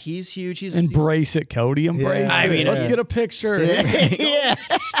yeah, he's huge. Embrace it, Cody. Embrace it. I mean, let's get a picture. Yeah.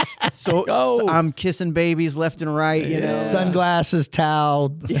 So I'm kissing babies left and right, Sunglasses,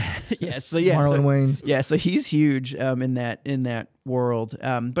 towel. Yeah. Marlon Wayans. Yeah, so he's huge in that world.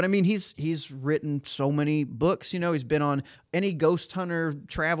 But I mean, he's written so many books. He's been on any ghost hunter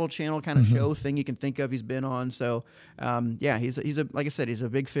travel channel kind of show thing you can think of. He's been on. So he's like I said, he's a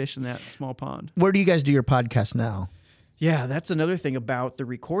big fish in that small pond. Where do you guys do your podcast now? Yeah, that's another thing about the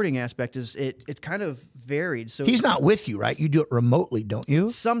recording aspect is it's kind of varied. So he's not with you, right? You do it remotely, don't you?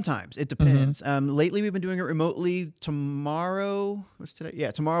 Sometimes it depends. Lately, we've been doing it remotely. Tomorrow, what's today?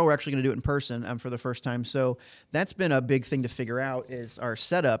 Yeah, tomorrow we're actually going to do it in person for the first time. So that's been a big thing to figure out. Is our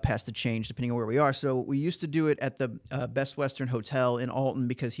setup has to change depending on where we are. So we used to do it at the Best Western Hotel in Alton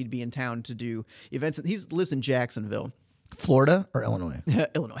because he'd be in town to do events. He lives in Jacksonville. Florida or Illinois?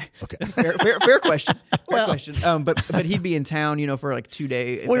 Illinois. Okay. Fair question. Fair question. But he'd be in town, for like 2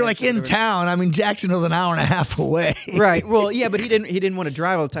 days. We're like in town. I mean, Jacksonville's an hour and a half away. Right. Well, yeah, but he didn't want to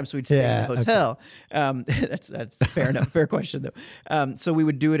drive all the time, so we'd stay in the hotel. Okay. That's fair enough. Fair question though. So we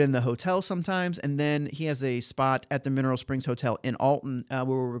would do it in the hotel sometimes, and then he has a spot at the Mineral Springs Hotel in Alton where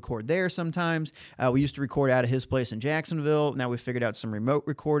we'll record there sometimes. We used to record out of his place in Jacksonville. Now we figured out some remote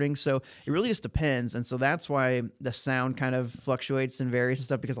recording, so it really just depends, and so that's why the sound kind of fluctuates and varies and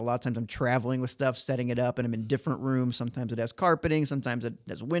stuff because a lot of times I'm traveling with stuff, setting it up, and I'm in different rooms. Sometimes it has carpeting, sometimes it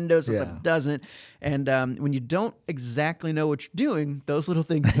has windows, sometimes it doesn't. And when you don't exactly know what you're doing, those little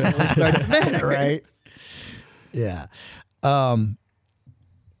things really start to matter, right? Yeah.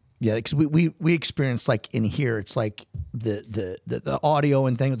 Yeah, because we experienced like in here, it's like the audio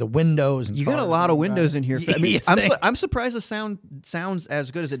and thing with the windows. And you got a lot of windows in here. I mean, I'm surprised the sound sounds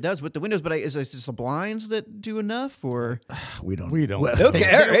as good as it does with the windows. But is it just the blinds that do enough, or we don't?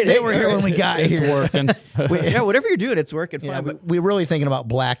 Okay, all right. They were here when we got here. It's working. Yeah, whatever you're doing, it's working fine. Yeah, but we're really thinking about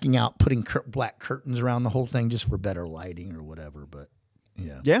blacking out, putting black curtains around the whole thing just for better lighting or whatever. But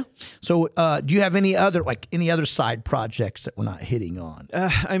Yeah. So, do you have any other side projects that we're not hitting on?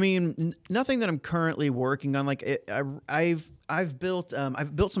 I mean, nothing that I'm currently working on. Like I've built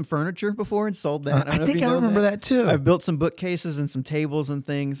some furniture before and sold that. I think I remember that too. I've built some bookcases and some tables and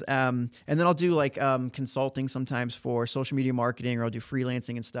things. And then I'll do like consulting sometimes for social media marketing, or I'll do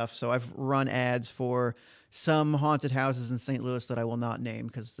freelancing and stuff. So I've run ads for some haunted houses in St. Louis that I will not name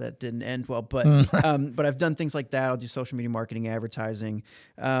because that didn't end well. But I've done things like that. I'll do social media marketing, advertising.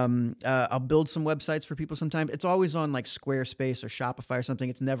 I'll build some websites for people sometimes. It's always on like Squarespace or Shopify or something.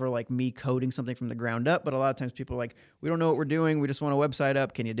 It's never like me coding something from the ground up. But a lot of times people are like, we don't know what we're doing. We just want a website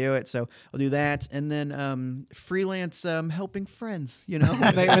up. Can you do it? So I'll do that. And then freelance helping friends,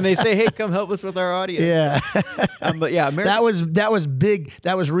 when they say, hey, come help us with our audience. Yeah. But yeah, that was big.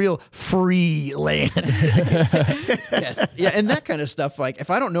 That was real freelance. Yes. Yeah. And that kind of stuff. Like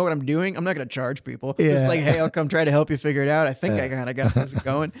if I don't know what I'm doing, I'm not going to charge people. Yeah. Just like, hey, I'll come try to help you figure it out. I think I kind of got this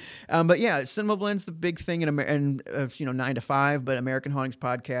going. But yeah, Cinema Blend's the big thing in 9 to 5, but American Hauntings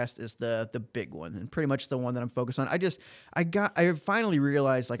podcast is the big one and pretty much the one that I'm focused on. I finally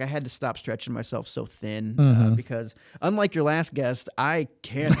realized like I had to stop stretching myself so thin because unlike your last guest, I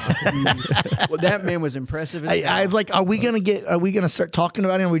cannot well, that man was impressive. I was like, are we gonna start talking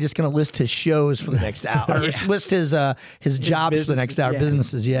about him? Or are we just gonna list his shows for the next hour? Yeah. List his jobs for the next hour,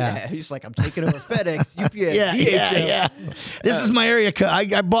 businesses. Yeah. He's like, I'm taking over FedEx, UPS, DHL. Yeah. This is my area code.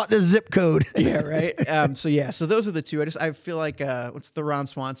 I bought this zip code. Yeah, right. So those are the two. I feel like what's the Ron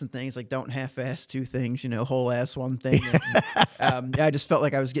Swanson thing? It's like don't half-ass two things, whole ass one thing. I just felt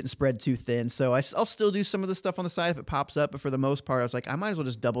like I was getting spread too thin. So I'll still do some of the stuff on the side if it pops up. But for the most part, I was like, I might as well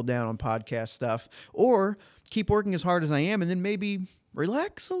just double down on podcast stuff or keep working as hard as I am, and then maybe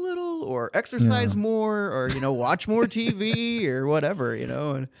relax a little or exercise more or watch more TV or whatever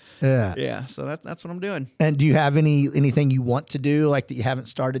so that's what I'm doing. And do you have anything you want to do like that you haven't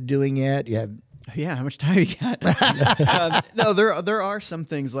started doing yet? You have how much time you got? No, there are some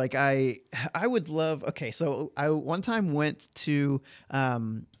things like I would love. Okay, so I one time went to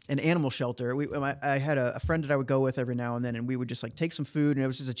an animal shelter. I had a friend that I would go with every now and then, and we would just like take some food, and it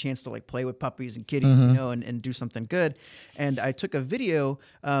was just a chance to like play with puppies and kitties, and do something good. And I took a video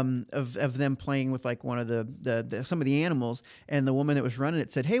of them playing with like one of the some of the animals, and the woman that was running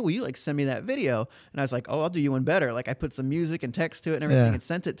it said, "Hey, will you like send me that video?" And I was like, "Oh, I'll do you one better." Like I put some music and text to it and everything, and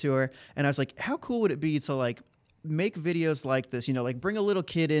sent it to her. And I was like, "How cool would it be to like make videos like this, like bring a little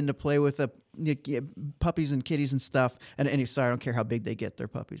kid in to play with puppies and kitties and stuff." And sorry, I don't care how big they get, they're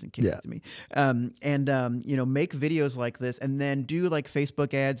puppies and kitties to me. Make videos like this and then do like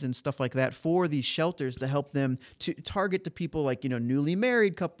Facebook ads and stuff like that for these shelters to help them to target to people like, newly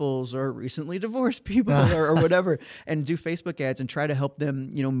married couples or recently divorced people or whatever, and do Facebook ads and try to help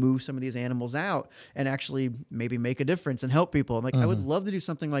them, move some of these animals out and actually maybe make a difference and help people. Like I would love to do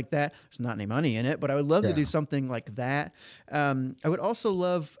something like that. There's not any money in it, but I would love to do something like that. I would also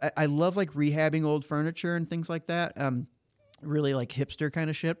love like rehabbing old furniture and things like that. Really like hipster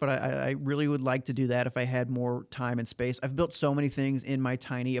kind of shit, but I really would like to do that if I had more time and space. I've built so many things in my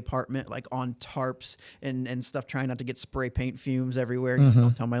tiny apartment, like on tarps and stuff, trying not to get spray paint fumes everywhere.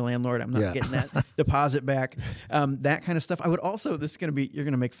 Don't tell my landlord I'm not getting that deposit back. That kind of stuff. I would also, you're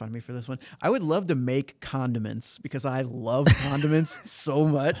going to make fun of me for this one. I would love to make condiments because I love condiments so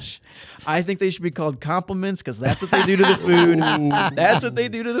much. I think they should be called compliments because that's what they do to the food. That's what they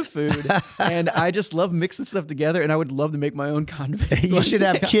do to the food. And I just love mixing stuff together, and I would love to make my own condiments. You should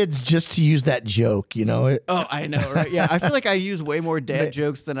have kids just to use that joke, Oh, I know, right? Yeah, I feel like I use way more dad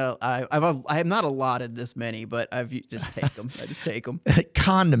jokes than I have not allotted this many, but I just take them.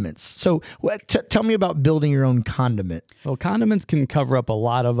 Condiments. So, tell me about building your own condiment. Well, condiments can cover up a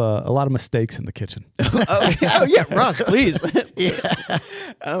lot of mistakes in the kitchen. Oh yeah, Ross, please.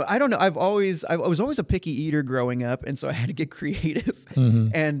 I don't know. I was always a picky eater growing up, and so I had to get creative.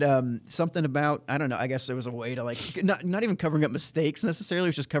 And something about, I don't know, I guess there was a way to like not even covering up mistakes necessarily. It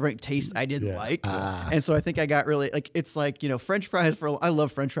was just covering tastes I didn't like. And so I think I got really like, it's like, French fries I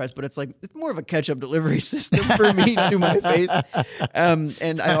love French fries, but it's like, it's more of a ketchup delivery system for me to my face.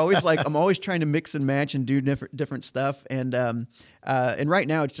 And I'm always trying to mix and match and do different stuff. And right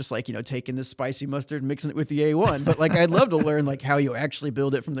now it's just like, taking this spicy mustard and mixing it with the A1. But like, I'd love to learn like how you actually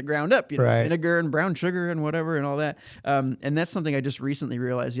build it from the ground up, vinegar and brown sugar and whatever and all that. And that's something I just recently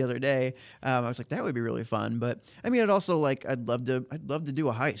realized the other day. I was like, that would be really fun. But I mean, I'd love to do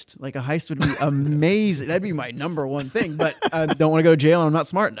a heist. Like a heist would be amazing. That'd be my number one thing, but I don't want to go to jail and I'm not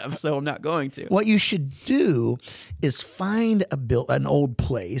smart enough, so I'm not going to. What you should do is find an old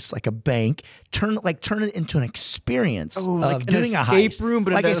place, like a bank, turn it into an experience of doing doing a escape heist. room,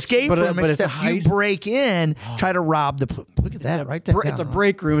 but like it's escape but room, it's a except you heist. break in, try to rob the. Look at that, right there. It's a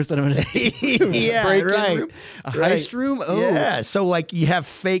break room instead of an escape room. Yeah, break-in right. room, a Right. heist room. Oh, Yeah, so like you have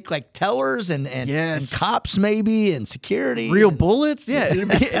fake like tellers and Yes. cops maybe and security. real and- bullets. Yeah.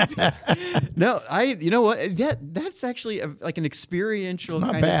 No, you know what? That's actually like an experiential It's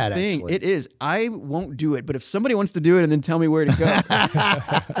not kind bad, of thing. actually. It is. I won't do it, but if somebody wants to do it and then tell me where to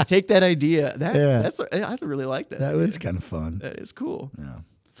go, take that idea. I really like that. That was kind of fun. That is cool. Yeah.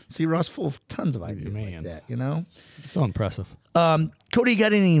 See, Ross full of tons of ideas like Man. that, you know? So impressive. Cody, you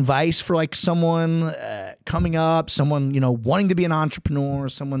got any advice for like someone coming up, someone, wanting to be an entrepreneur,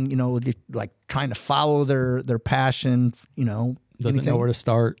 someone, like trying to follow their passion, Doesn't anything? know where to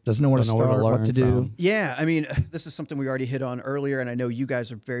start. Doesn't know where to Don't know start, what learn to do. from. Yeah, I mean, this is something we already hit on earlier, and I know you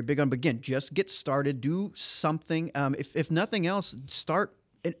guys are very big on. But again, just get started, do something. If nothing else, start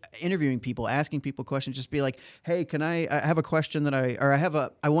interviewing people, asking people questions. Just be like, hey, I have a question that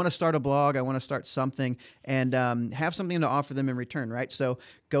I want to start a blog, I want to start something, and have something to offer them in return, right? So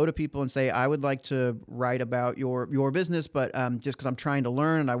go to people and say, I would like to write about your business, but just because I'm trying to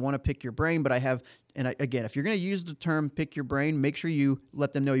learn and I want to pick your brain, but I have. And again, if you're going to use the term pick your brain, make sure you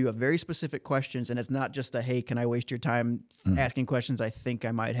let them know you have very specific questions, and it's not just a, hey, can I waste your time asking questions I think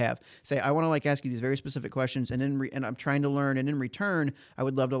I might have. Say, I want to ask you these very specific questions, and and I'm trying to learn, and in return, I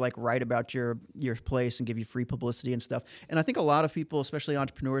would love to write about your place and give you free publicity and stuff. And I think a lot of people, especially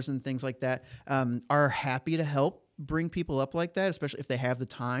entrepreneurs and things like that, are happy to help bring people up like that, especially if they have the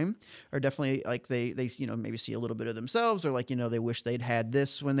time, or definitely they maybe see a little bit of themselves, or they wish they'd had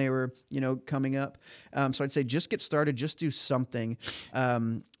this when they were coming up. So I'd say just get started, just do something. Let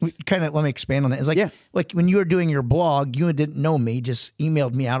me expand on that. It's like when you were doing your blog, you didn't know me, just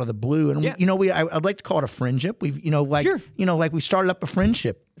emailed me out of the blue, and I'd like to call it a friendship. We've Sure. We started up a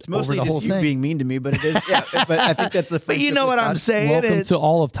friendship. It's mostly over the just whole you thing. being mean to me, but it is. Yeah, but I think that's a. But you know what I'm saying. Welcome to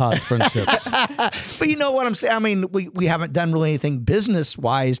all of Todd's friendships. But you know what I'm saying. I mean, we haven't done really anything business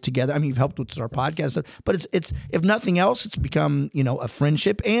wise together. I mean, you've helped with our podcast, but it's if nothing else, it's become a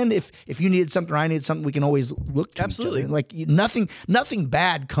friendship. And if you needed something or I needed something, we can always look to Absolutely. each other. Like nothing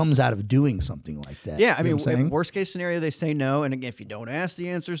bad comes out of doing something like that. Yeah, I You know mean, what I'm saying? worst case scenario, they say no, and again, if you don't ask, the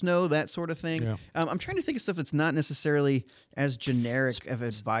answer's no. That sort of thing. Yeah. I'm trying to think of stuff that's not necessarily as generic of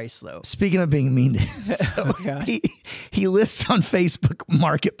advice, though. Speaking of being mean to him, so God. he lists on Facebook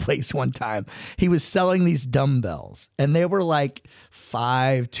Marketplace one time. He was selling these dumbbells, and they were like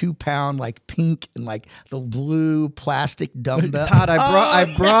 2 pound, like pink and like the blue plastic dumbbell. Todd,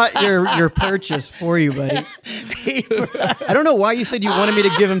 I brought your purchase for you, buddy. I don't know why you said you wanted me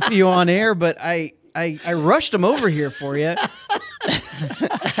to give them to you on air, but I rushed them over here for you.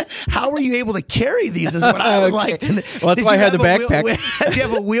 How were you able to carry these? Is what I would Okay. like to know. Well, that's Did why I you had have the a backpack. Did you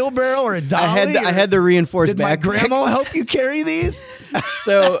have a wheelbarrow or a dolly? I had the reinforced Did my backpack. grandma help you carry these?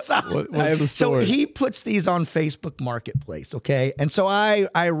 So What's the So story? he puts these on Facebook Marketplace, okay? And so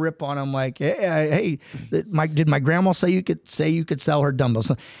I rip on him like, hey, did my grandma say you could sell her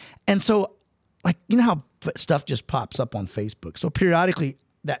dumbbells? And so, how stuff just pops up on Facebook. So periodically,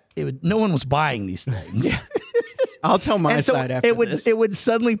 no one was buying these things. I'll tell my And so side after this. it would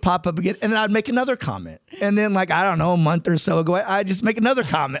suddenly pop up again, and then I'd make another comment, and then I don't know, a month or so ago, I just make another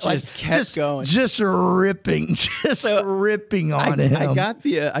comment, Just kept going. just ripping on him. I got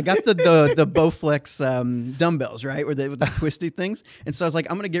the Bowflex dumbbells, right, with the twisty things, and so I was like,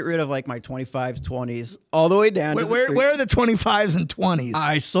 I'm gonna get rid of my 25s, 20s, all the way down. Where are the 25s and 20s?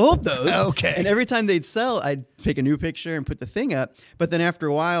 I sold those. Okay. And every time they'd sell, I'd pick a new picture and put the thing up. But then after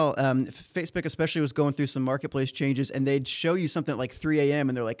a while, Facebook especially was going through some marketplace changes, and they'd show you something at 3 a.m.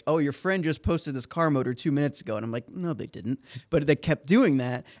 and they're like, oh, your friend just posted this car motor 2 minutes ago. And I'm like, no, they didn't. But they kept doing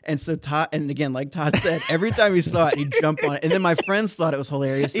that. And so Todd, and again, like Todd said, every time he saw it, he'd jump on it. And then my friends thought it was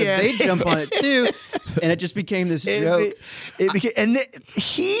hilarious. So Yeah. they'd jump on it too. And it just became this joke.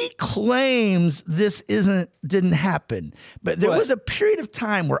 He claims this didn't happen, but there What? was a period of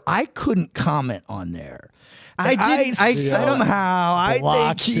time where I couldn't comment on there. I didn't- I don't- I think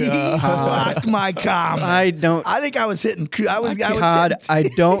Blocked he ya. blocked my comment. I don't. I think I was hitting. Todd, I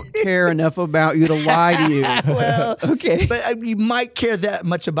don't care enough about you to lie to you. Well, Okay. but you might care that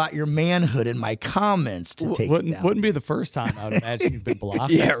much about your manhood in my comments to take it down. Wouldn't be the first time I would imagine you've been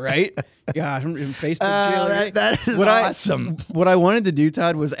blocked. Yeah, right. Gosh, I'm in Facebook jail. Right? that is What awesome. What I wanted to do,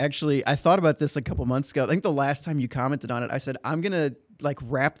 Todd, was actually I thought about this a couple months ago. I think the last time you commented on it, I said I'm gonna like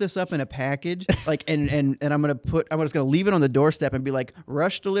wrap this up in a package, like and I'm just gonna leave it on the doorstep and be like,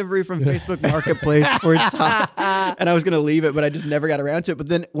 rush delivery from Facebook Marketplace for Todd. And I was gonna leave it, but I just never got around to it. But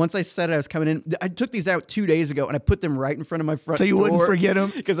then once I said I was coming in, I took these out 2 days ago and I put them right in front of my front door. So you wouldn't forget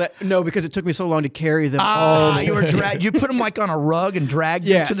them? Because it took me so long to carry them. You were you put them like on a rug and dragged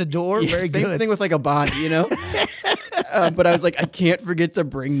them to the door. Yeah, Very same good. thing with like a bond, you know. But I was like, I can't forget to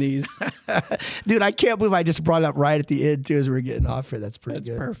bring these. Dude, I can't believe I just brought it up right at the end too as we were getting off here. That's pretty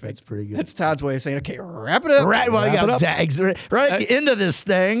good. Perfect. That's pretty good. That's Todd's way of saying, okay, wrap it up. Right, well, you Wrap it got up. tags right at the end of this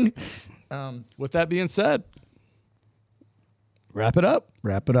thing. With that being said, wrap it up.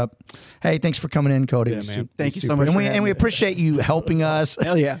 Wrap it up. Hey, thanks for coming in, Cody. Yeah, It was man. Thank you so super. much And for we having me. appreciate you helping us.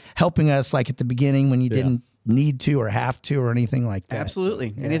 Hell yeah. Helping us like at the beginning when you didn't need to or have to or anything like that. Absolutely.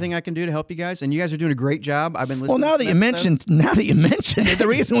 So, yeah. Anything I can do to help you guys. And you guys are doing a great job. I've been listening. Well, now that you mentioned it, the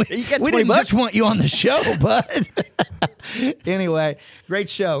reason we You got we 20 didn't bucks? just want you on the show, but anyway, great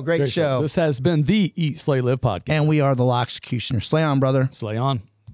show. This has been the Eat, Slay, Live podcast. And we are the Loxecutioners. Slay on, brother. Slay on.